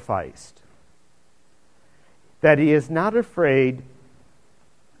sacrificed. That he is not afraid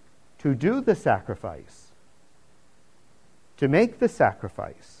to do the sacrifice, to make the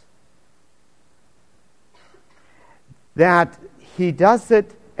sacrifice. That he does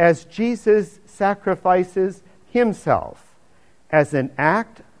it as Jesus sacrifices himself, as an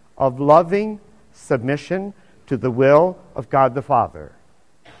act of loving submission to the will of God the Father.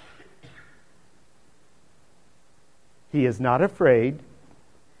 He is not afraid,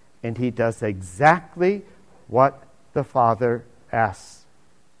 and he does exactly what the Father asks.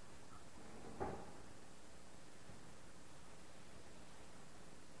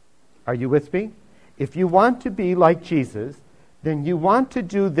 Are you with me? If you want to be like Jesus, then you want to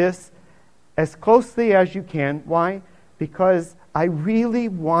do this as closely as you can. Why? Because I really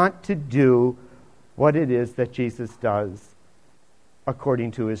want to do what it is that Jesus does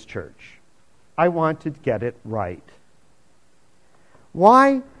according to his church. I want to get it right.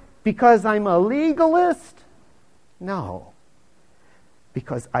 Why? Because I'm a legalist? No.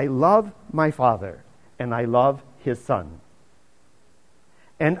 Because I love my Father and I love his Son.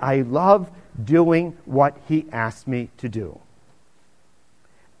 And I love doing what he asked me to do.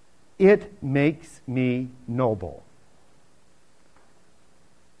 It makes me noble.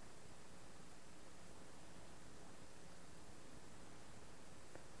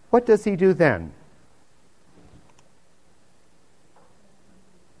 What does he do then?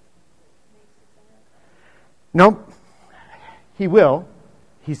 Nope. He will.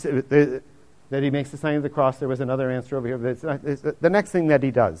 He said that he makes the sign of the cross. There was another answer over here. It's the next thing that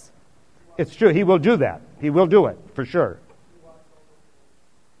he does. It's true. He will do that. He will do it, for sure.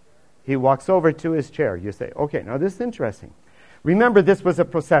 He walks over to his chair. You say, okay, now this is interesting. Remember, this was a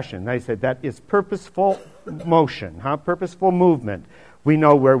procession. I said that is purposeful motion, purposeful movement. We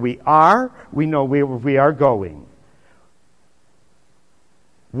know where we are. We know where we are going.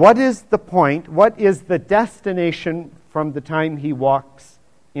 What is the point? What is the destination from the time he walks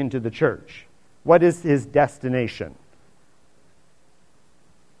into the church? What is his destination?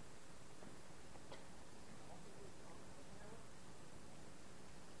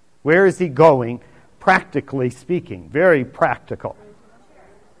 Where is he going, practically speaking? Very practical.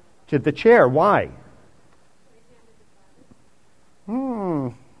 To the chair. Why?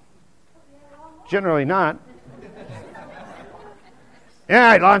 Generally not.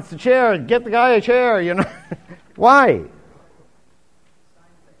 Yeah, he wants the chair. Get the guy a chair, you know. Why?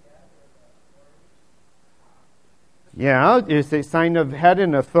 Yeah, it's a sign of head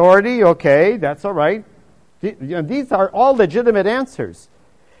and authority. Okay, that's all right. These are all legitimate answers.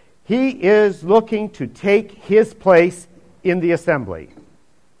 He is looking to take his place in the assembly.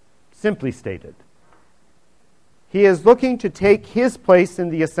 Simply stated. He is looking to take his place in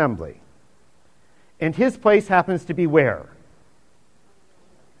the assembly. And his place happens to be where?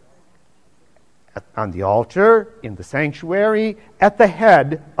 On the altar, in the sanctuary, at the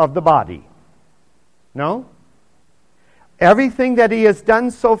head of the body. No? Everything that he has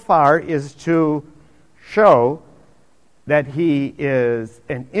done so far is to show that he is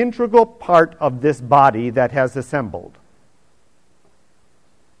an integral part of this body that has assembled.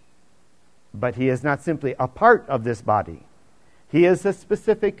 But he is not simply a part of this body. He is a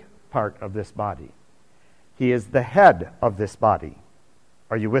specific part of this body. He is the head of this body.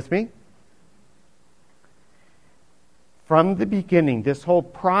 Are you with me? From the beginning, this whole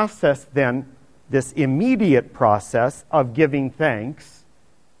process then, this immediate process of giving thanks,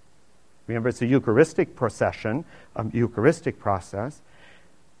 remember it's a Eucharistic procession, a Eucharistic process.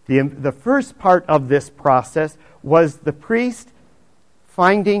 The first part of this process was the priest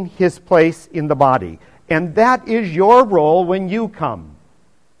finding his place in the body. And that is your role when you come.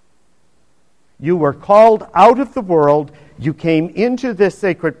 You were called out of the world, you came into this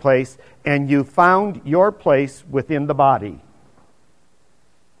sacred place, and you found your place within the body.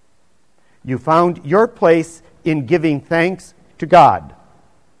 You found your place in giving thanks to God.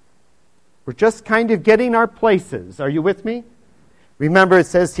 We're just kind of getting our places. Are you with me? Remember, it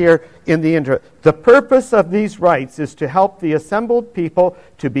says here in the intro, the purpose of these rites is to help the assembled people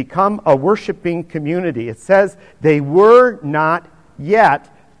to become a worshiping community. It says they were not yet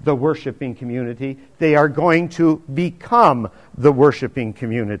the worshiping community. They are going to become the worshiping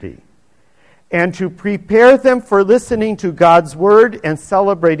community. And to prepare them for listening to God's Word and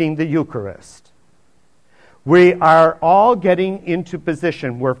celebrating the Eucharist. We are all getting into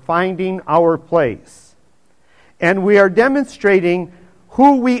position. We're finding our place. And we are demonstrating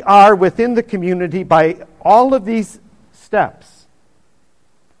who we are within the community by all of these steps,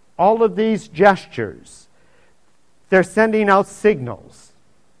 all of these gestures. They're sending out signals.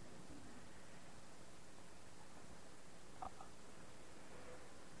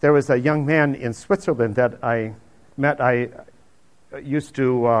 There was a young man in Switzerland that I met. I used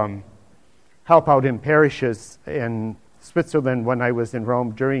to help out in parishes in Switzerland when I was in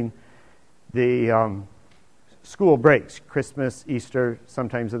Rome during the school breaks, Christmas, Easter,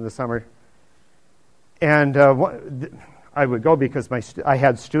 sometimes in the summer. And I would go because I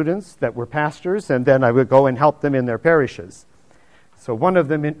had students that were pastors, and then I would go and help them in their parishes. So one of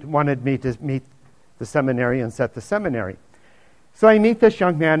them wanted me to meet the seminarians at the seminary. So I meet this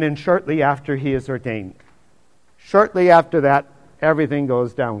young man, and shortly after he is ordained. Shortly after that, everything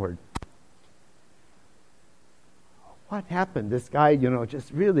goes downward. What happened? This guy,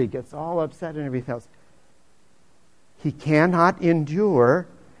 just really gets all upset and everything else. He cannot endure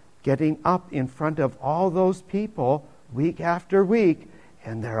getting up in front of all those people week after week,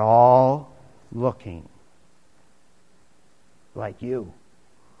 and they're all looking like you.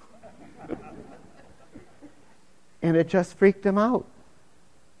 And it just freaked him out.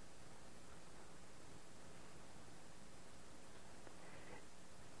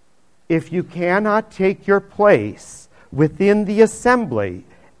 If you cannot take your place within the assembly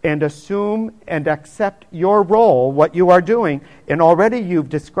and assume and accept your role, what you are doing, and already you've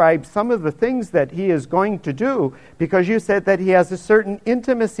described some of the things that he is going to do because you said that he has a certain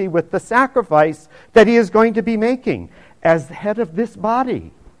intimacy with the sacrifice that he is going to be making as the head of this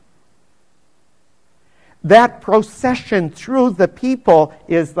body. That procession through the people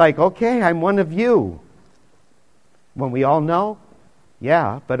is like, okay, I'm one of you. When we all know,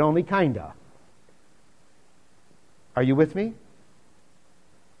 yeah, but only kinda. Are you with me?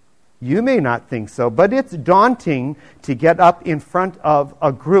 You may not think so, but it's daunting to get up in front of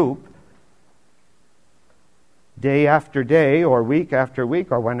a group day after day or week after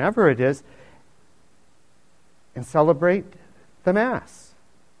week or whenever it is and celebrate the Mass.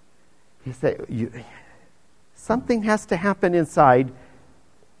 You say, something has to happen inside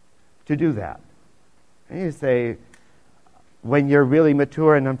to do that. And you say, when you're really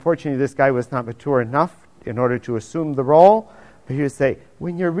mature, and unfortunately this guy was not mature enough in order to assume the role, but you say,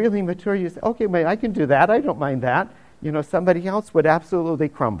 when you're really mature, you say, okay, man, I can do that. I don't mind that. Somebody else would absolutely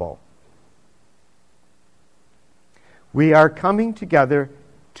crumble. We are coming together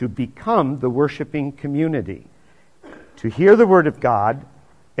to become the worshiping community, to hear the Word of God,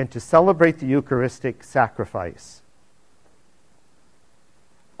 and to celebrate the Eucharistic sacrifice.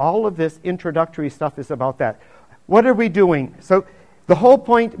 All of this introductory stuff is about that. What are we doing? So the whole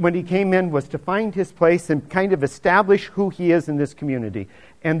point when he came in was to find his place and kind of establish who he is in this community.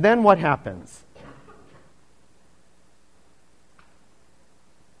 And then what happens?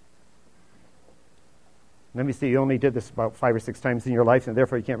 Let me see, you only did this about 5 or 6 times in your life, and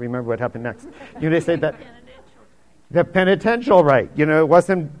therefore you can't remember what happened next. They say that the penitential rite, it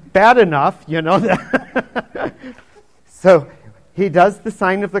wasn't bad enough, So He does the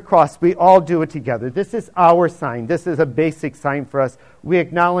sign of the cross. We all do it together. This is our sign. This is a basic sign for us. We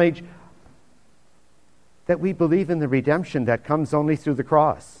acknowledge that we believe in the redemption that comes only through the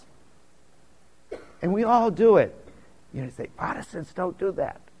cross. And we all do it. You say, Protestants don't do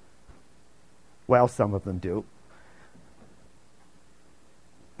that. Well, some of them do.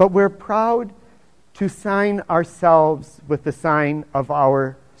 But we're proud to sign ourselves with the sign of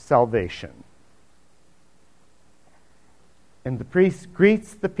our salvation. And the priest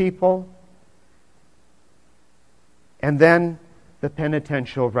greets the people, and then the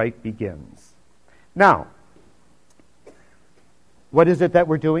penitential rite begins. Now, what is it that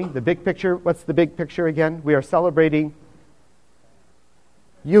we're doing? The big picture, what's the big picture again? We are celebrating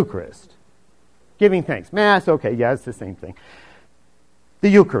Eucharist. Giving thanks. Mass, okay, yeah, it's the same thing. The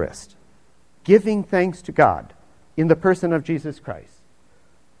Eucharist. Giving thanks to God in the person of Jesus Christ.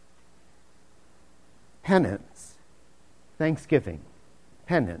 Penance. Thanksgiving.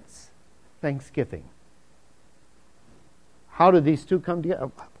 Penance. Thanksgiving. How do these two come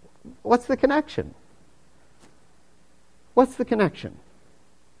together? What's the connection? What's the connection?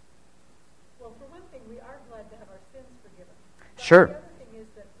 Well, for one thing, we are glad to have our sins forgiven. But Sure. The other thing is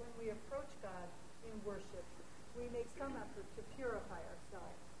that when we approach God in worship, we make some effort to purify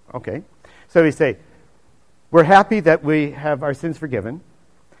ourselves. Okay. So we say, we're happy that we have our sins forgiven.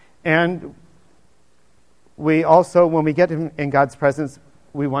 And we also, when we get in God's presence,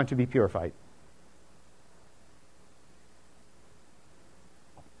 we want to be purified.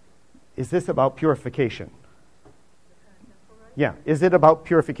 Is this about purification? Yeah. Is it about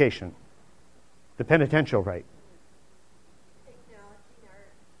purification? The penitential rite.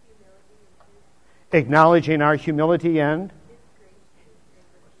 Acknowledging our humility and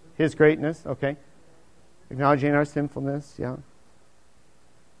His greatness. Okay. Acknowledging our sinfulness. Yeah.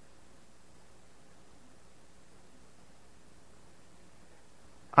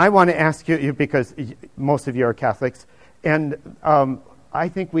 I want to ask you, because most of you are Catholics, and I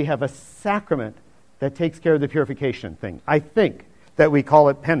think we have a sacrament that takes care of the purification thing. I think that we call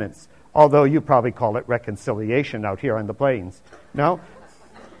it penance, although you probably call it reconciliation out here on the plains. No?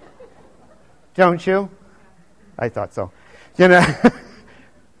 Don't you? I thought so. You know.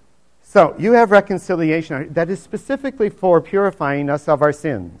 So you have reconciliation that is specifically for purifying us of our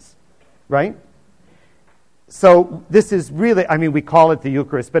sins, right? So this is really, we call it the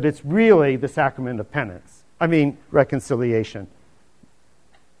Eucharist, but it's really the sacrament of penance. Reconciliation.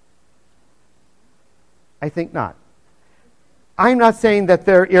 I think not. I'm not saying that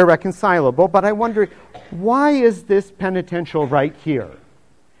they're irreconcilable, but I wonder, why is this penitential rite here?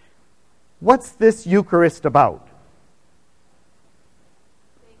 What's this Eucharist about?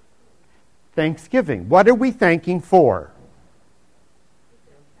 Thanksgiving. What are we thanking for?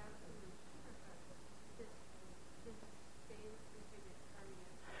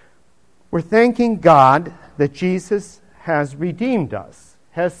 We're thanking God that Jesus has redeemed us,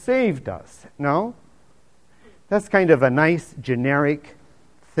 has saved us. No? That's kind of a nice, generic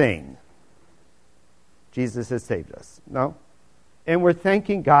thing. Jesus has saved us. No? And we're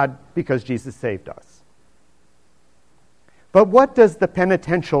thanking God because Jesus saved us. But what does the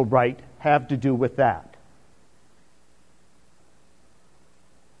penitential rite have to do with that?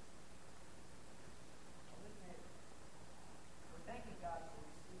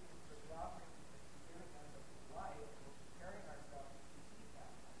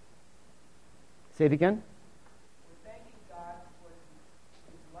 Say it again.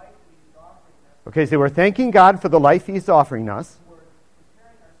 Okay, so we're thanking God for the life He's offering us.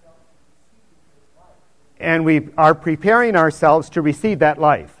 And we are preparing ourselves to receive that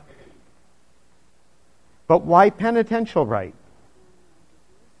life. But why penitential rite?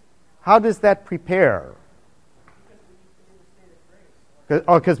 How does that prepare?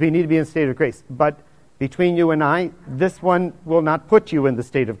 Because we need to be in a state of grace. But between you and I, this one will not put you in the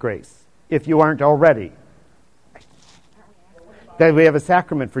state of grace if you aren't already. Then we have a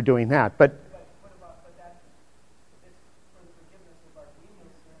sacrament for doing that. But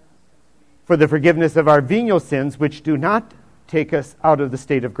for the forgiveness of our venial sins, which do not take us out of the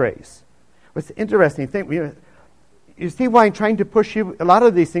state of grace. What's the interesting thing, you see why I'm trying to push you, a lot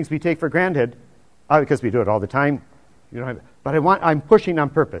of these things we take for granted, because we do it all the time, but I'm pushing on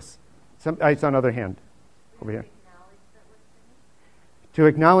purpose. It's on the other hand, over here. To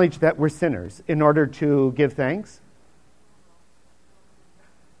acknowledge that we're sinners in order to give thanks.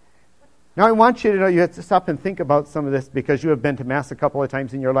 Now, I want you to know, you have to stop and think about some of this because you have been to Mass a couple of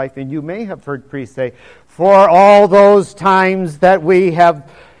times in your life, and you may have heard priests say, for all those times that we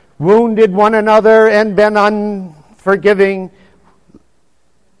have wounded one another and been unforgiving,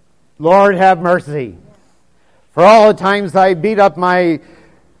 Lord have mercy. For all the times I beat up my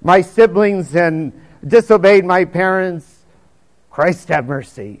siblings and disobeyed my parents, Christ have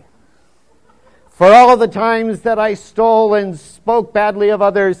mercy. For all the times that I stole and spoke badly of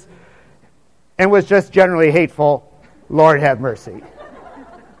others and was just generally hateful, Lord have mercy.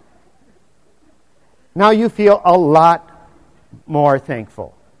 Now you feel a lot more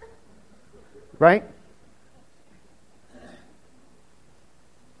thankful. Right?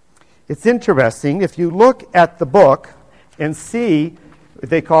 It's interesting, if you look at the book and see,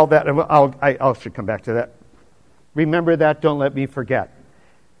 they call that, I should come back to that. Remember that, don't let me forget.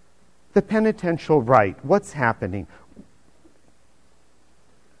 The penitential rite, what's happening?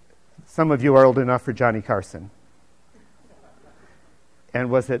 Some of you are old enough for Johnny Carson. And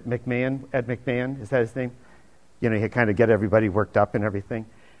was it McMahon, Ed McMahon, is that his name? You know, he kind of get everybody worked up and everything.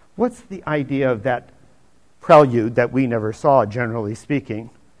 What's the idea of that prelude that we never saw, generally speaking?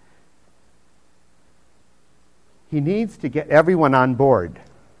 He needs to get everyone on board.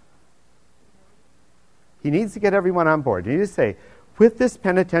 He needs to get everyone on board. He needs to say, with this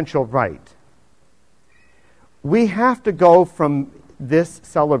penitential rite, we have to go from this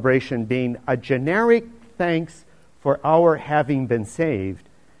celebration being a generic thanks for our having been saved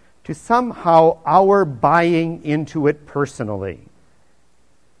to somehow our buying into it personally.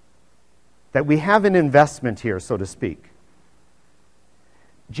 That we have an investment here, so to speak.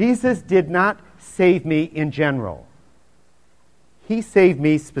 Jesus did not save me in general. He saved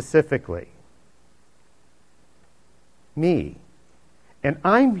me specifically. Me. And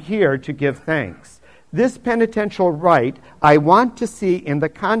I'm here to give thanks. This penitential rite, I want to see in the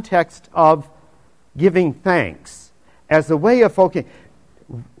context of giving thanks as a way of focusing.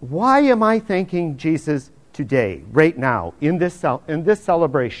 Why am I thanking Jesus today, right now, in this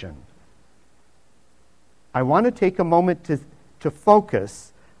celebration? I want to take a moment to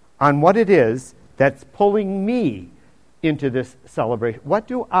focus on what it is that's pulling me into this celebration. What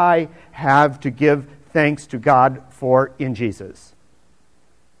do I have to give thanks to God for in Jesus?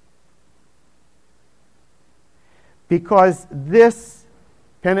 Because this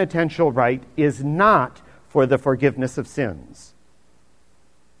penitential rite is not for the forgiveness of sins.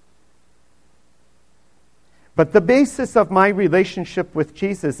 But the basis of my relationship with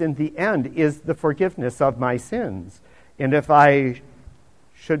Jesus in the end is the forgiveness of my sins. And if I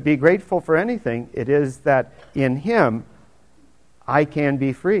should be grateful for anything, it is that in Him I can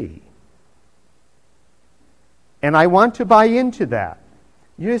be free. And I want to buy into that.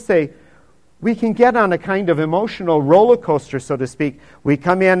 You say, we can get on a kind of emotional roller coaster, so to speak. We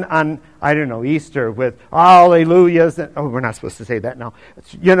come in on, Easter with hallelujahs. We're not supposed to say that now.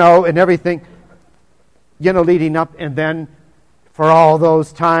 And everything, leading up. And then for all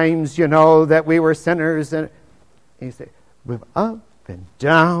those times, that we were sinners. And you say, we're up and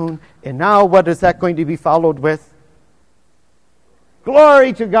down. And now what is that going to be followed with?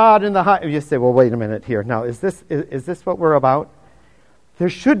 Glory to God in the high. You say, well, wait a minute here. Now, is this what we're about? There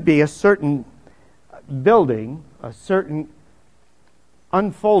should be a certain building, a certain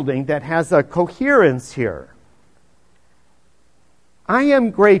unfolding that has a coherence here. I am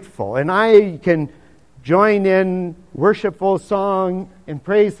grateful, and I can join in worshipful song and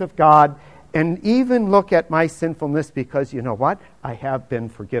praise of God, and even look at my sinfulness because, you know what? I have been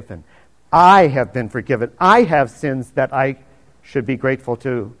forgiven. I have been forgiven. I have sins that I should be grateful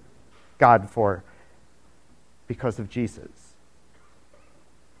to God for because of Jesus.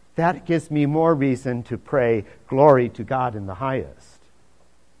 That gives me more reason to pray, glory to God in the highest.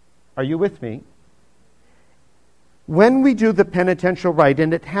 Are you with me? When we do the penitential rite,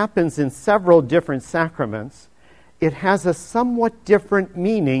 and it happens in several different sacraments, it has a somewhat different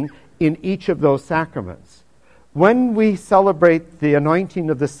meaning in each of those sacraments. When we celebrate the anointing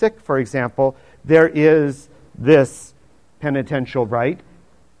of the sick, for example, there is this penitential rite,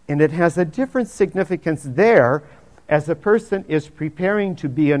 and it has a different significance there as a person is preparing to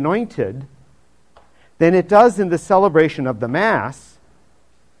be anointed than it does in the celebration of the Mass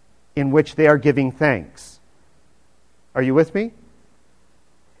in which they are giving thanks. Are you with me?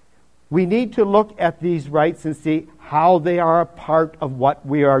 We need to look at these rites and see how they are a part of what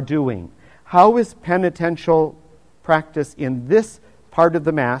we are doing. How is penitential practice in this part of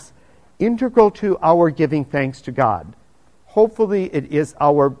the Mass integral to our giving thanks to God? Hopefully it is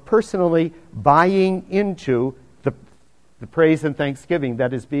our personally buying into the praise and thanksgiving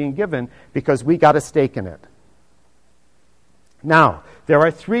that is being given because we got a stake in it. Now, there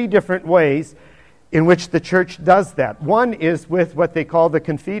are 3 different ways in which the church does that. One is with what they call the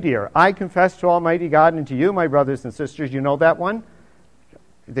Confiteor. I confess to Almighty God and to you, my brothers and sisters. You know that one?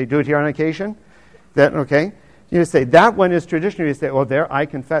 They do it here on occasion? Okay. You say, that one is traditional. You say, oh, there, I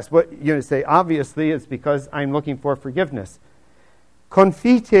confess. What you say, obviously, it's because I'm looking for forgiveness.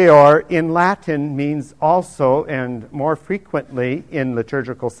 Confiteor in Latin means also, and more frequently in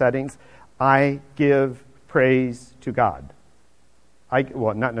liturgical settings, I give praise to God.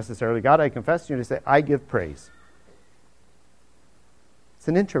 Well, not necessarily God, I confess. You say, I give praise. It's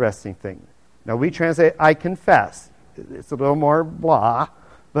an interesting thing. Now, we translate, I confess. It's a little more blah,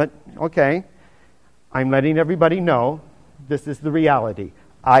 but okay. I'm letting everybody know this is the reality.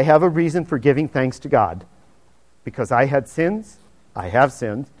 I have a reason for giving thanks to God because I had sins, I have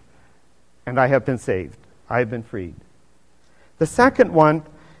sinned, and I have been saved. I have been freed. The second one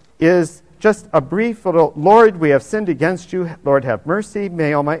is just a brief little, Lord, we have sinned against you. Lord, have mercy.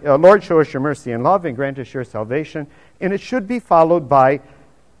 May Lord, show us your mercy and love and grant us your salvation. And it should be followed by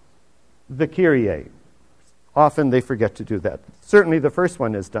the Kyrie. Often they forget to do that. Certainly the first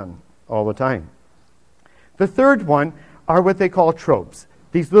one is done all the time. The third one are what they call tropes,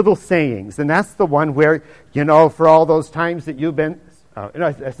 these little sayings. And that's the one where, for all those times that you've been,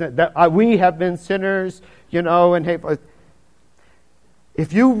 we have been sinners, and hateful.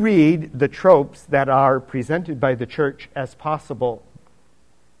 If you read the tropes that are presented by the church as possible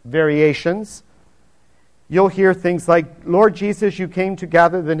variations, you'll hear things like, Lord Jesus, you came to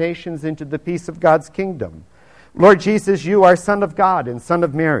gather the nations into the peace of God's kingdom. Lord Jesus, you are Son of God and Son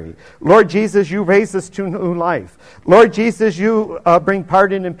of Mary. Lord Jesus, you raise us to new life. Lord Jesus, you bring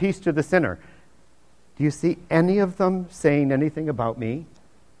pardon and peace to the sinner. Do you see any of them saying anything about me?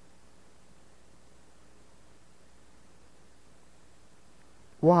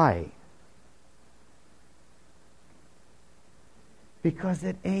 Why? Because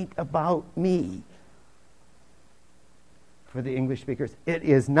it ain't about me. For the English speakers, it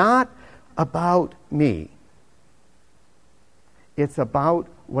is not about me. It's about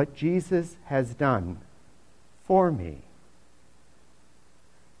what Jesus has done for me.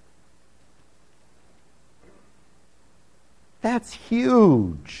 That's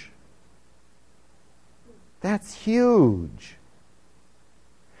huge. That's huge.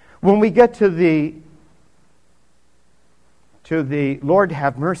 When we get to the Lord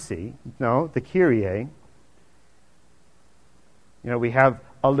have mercy, the Kyrie, we have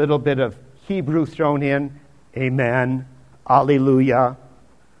a little bit of Hebrew thrown in, amen, alleluia,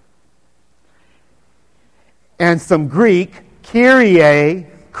 and some Greek, Kyrie,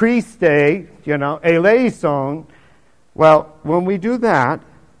 Christe, eleison. Well, when we do that,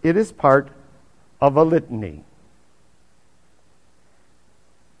 it is part of a litany.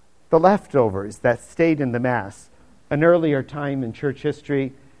 The leftovers that stayed in the Mass, an earlier time in church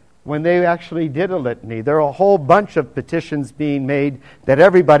history, when they actually did a litany, there are a whole bunch of petitions being made that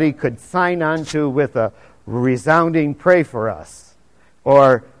everybody could sign on to with a resounding pray for us,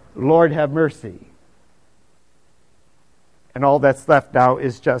 or Lord have mercy. And all that's left now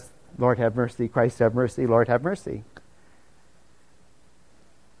is just Lord have mercy, Christ have mercy, Lord have mercy.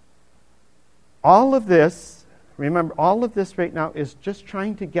 All of this, remember, all of this right now is just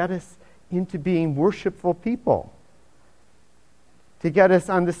trying to get us into being worshipful people, to get us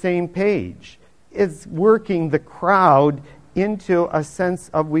on the same page. It's working the crowd into a sense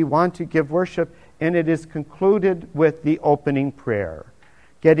of we want to give worship, and it is concluded with the opening prayer,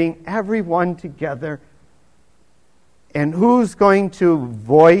 getting everyone together. And who's going to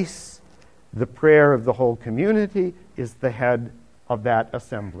voice the prayer of the whole community is the head of that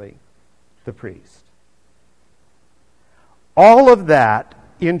assembly, the priest. All of that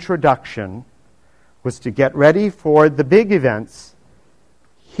introduction was to get ready for the big events,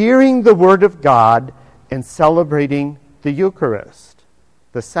 hearing the Word of God and celebrating the Eucharist,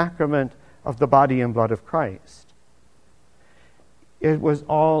 the sacrament of the body and blood of Christ. It was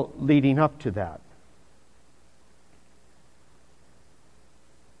all leading up to that.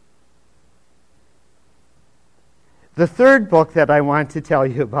 The third book that I want to tell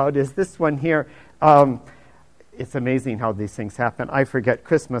you about is this one here. It's amazing how these things happen. I forget,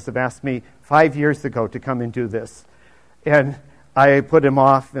 Chris must have asked me 5 years ago to come and do this. And I put him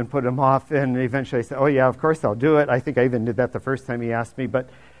off, and eventually I said, oh yeah, of course I'll do it. I think I even did that the first time he asked me, but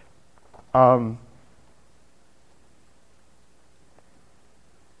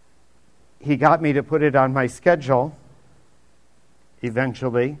he got me to put it on my schedule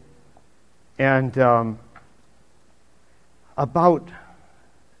eventually. And about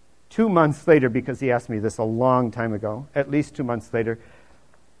 2 months later, because he asked me this a long time ago, at least 2 months later,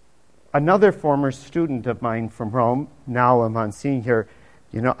 another former student of mine from Rome, now a Monsignor,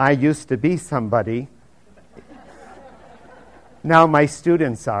 I used to be somebody. Now my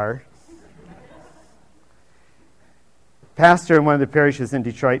students are. Pastor in one of the parishes in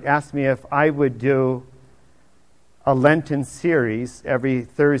Detroit asked me if I would do a Lenten series every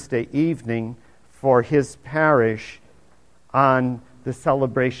Thursday evening for his parish on the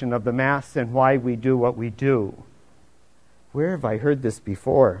celebration of the Mass and why we do what we do. Where have I heard this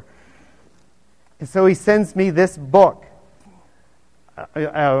before? And so he sends me this book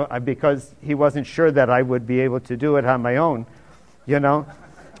because he wasn't sure that I would be able to do it on my own, you know.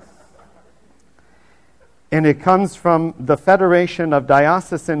 And it comes from the Federation of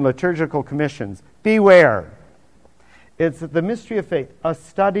Diocesan Liturgical Commissions. Beware. It's The Mystery of Faith, a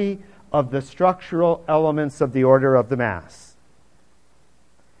study of the structural elements of the order of the Mass.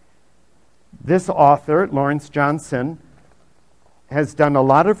 This author, Lawrence Johnson, has done a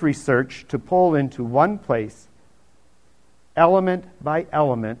lot of research to pull into one place, element by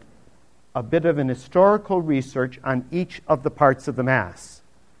element, a bit of an historical research on each of the parts of the Mass.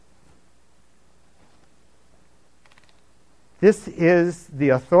 This is the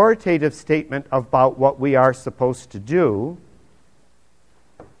authoritative statement about what we are supposed to do.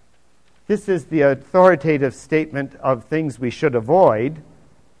 This is the authoritative statement of things we should avoid.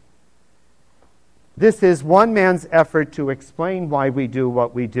 This is one man's effort to explain why we do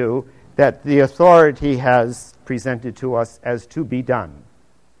what we do, that the authority has presented to us as to be done.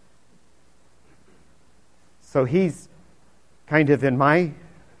 So he's kind of in my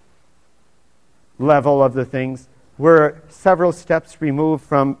level of the things. We're several steps removed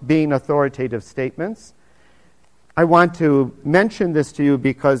from being authoritative statements. I want to mention this to you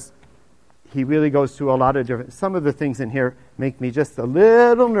because he really goes through a lot of different... Some of the things in here make me just a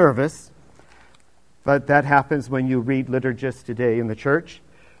little nervous, but that happens when you read liturgists today in the church,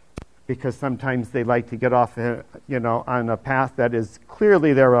 because sometimes they like to get off, on a path that is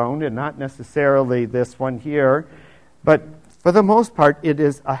clearly their own and not necessarily this one here. But for the most part, it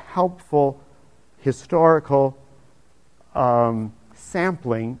is a helpful historical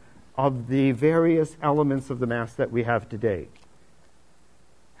sampling of the various elements of the Mass that we have today.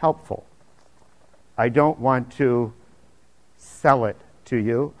 Helpful. I don't want to sell it to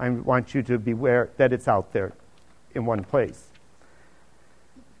you. I want you to beware that it's out there in one place.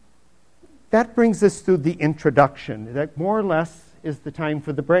 That brings us to the introduction. That more or less is the time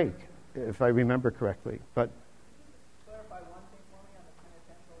for the break, if I remember correctly. But clarify one thing for me on the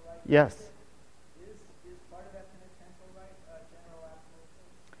penitential rite. Yes. Is part of that penitential rite general absolution?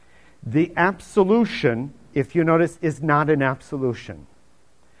 The absolution, if you notice, is not an absolution.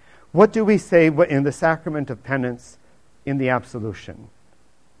 What do we say in the sacrament of penance in the absolution?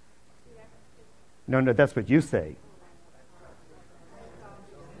 No, that's what you say.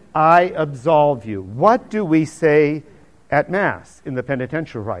 I absolve you. What do we say at Mass in the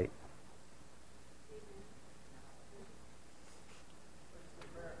penitential rite?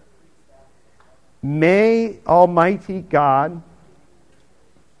 May Almighty God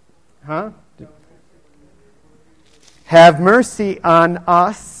have mercy on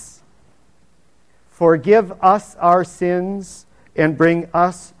us, forgive us our sins, and bring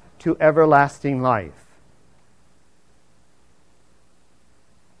us to everlasting life.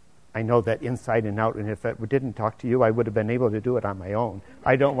 I know that inside and out, and if I didn't talk to you, I would have been able to do it on my own.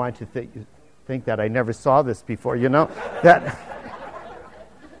 I don't want to think that I never saw this before, that.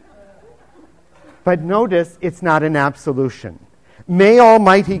 But notice, it's not an absolution. May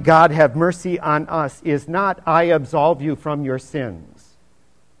Almighty God have mercy on us is not, I absolve you from your sins.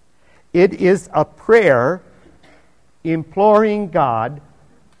 It is a prayer imploring God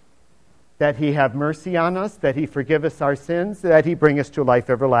that He have mercy on us, that He forgive us our sins, that He bring us to life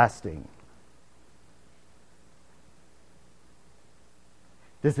everlasting.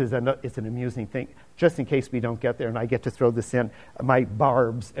 It's an amusing thing. Just in case we don't get there, and I get to throw this in, my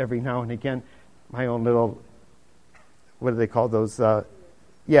barbs every now and again, my own little, what do they call those?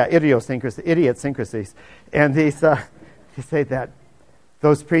 Idiosyncrasies. And they say that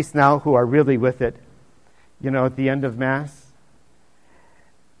those priests now who are really with it, at the end of Mass,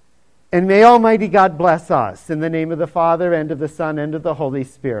 and may Almighty God bless us in the name of the Father, and of the Son, and of the Holy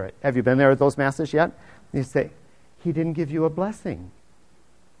Spirit. Have you been there at those Masses yet? And you say, He didn't give you a blessing.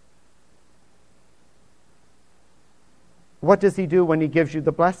 What does He do when He gives you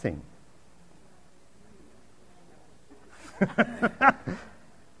the blessing?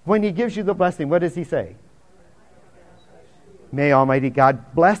 When He gives you the blessing, what does He say? May Almighty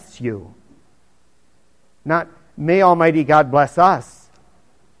God bless you. Not, may Almighty God bless us.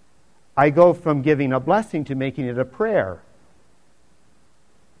 I go from giving a blessing to making it a prayer.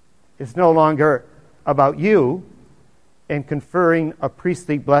 It's no longer about you and conferring a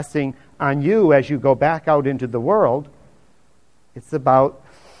priestly blessing on you as you go back out into the world. It's about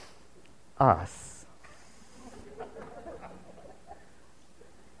us.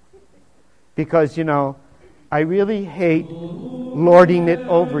 Because, I really hate lording it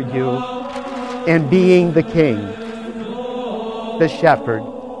over you and being the king, the shepherd,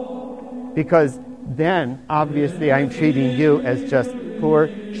 because then obviously I'm treating you as just poor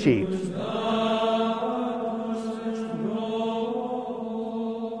sheep.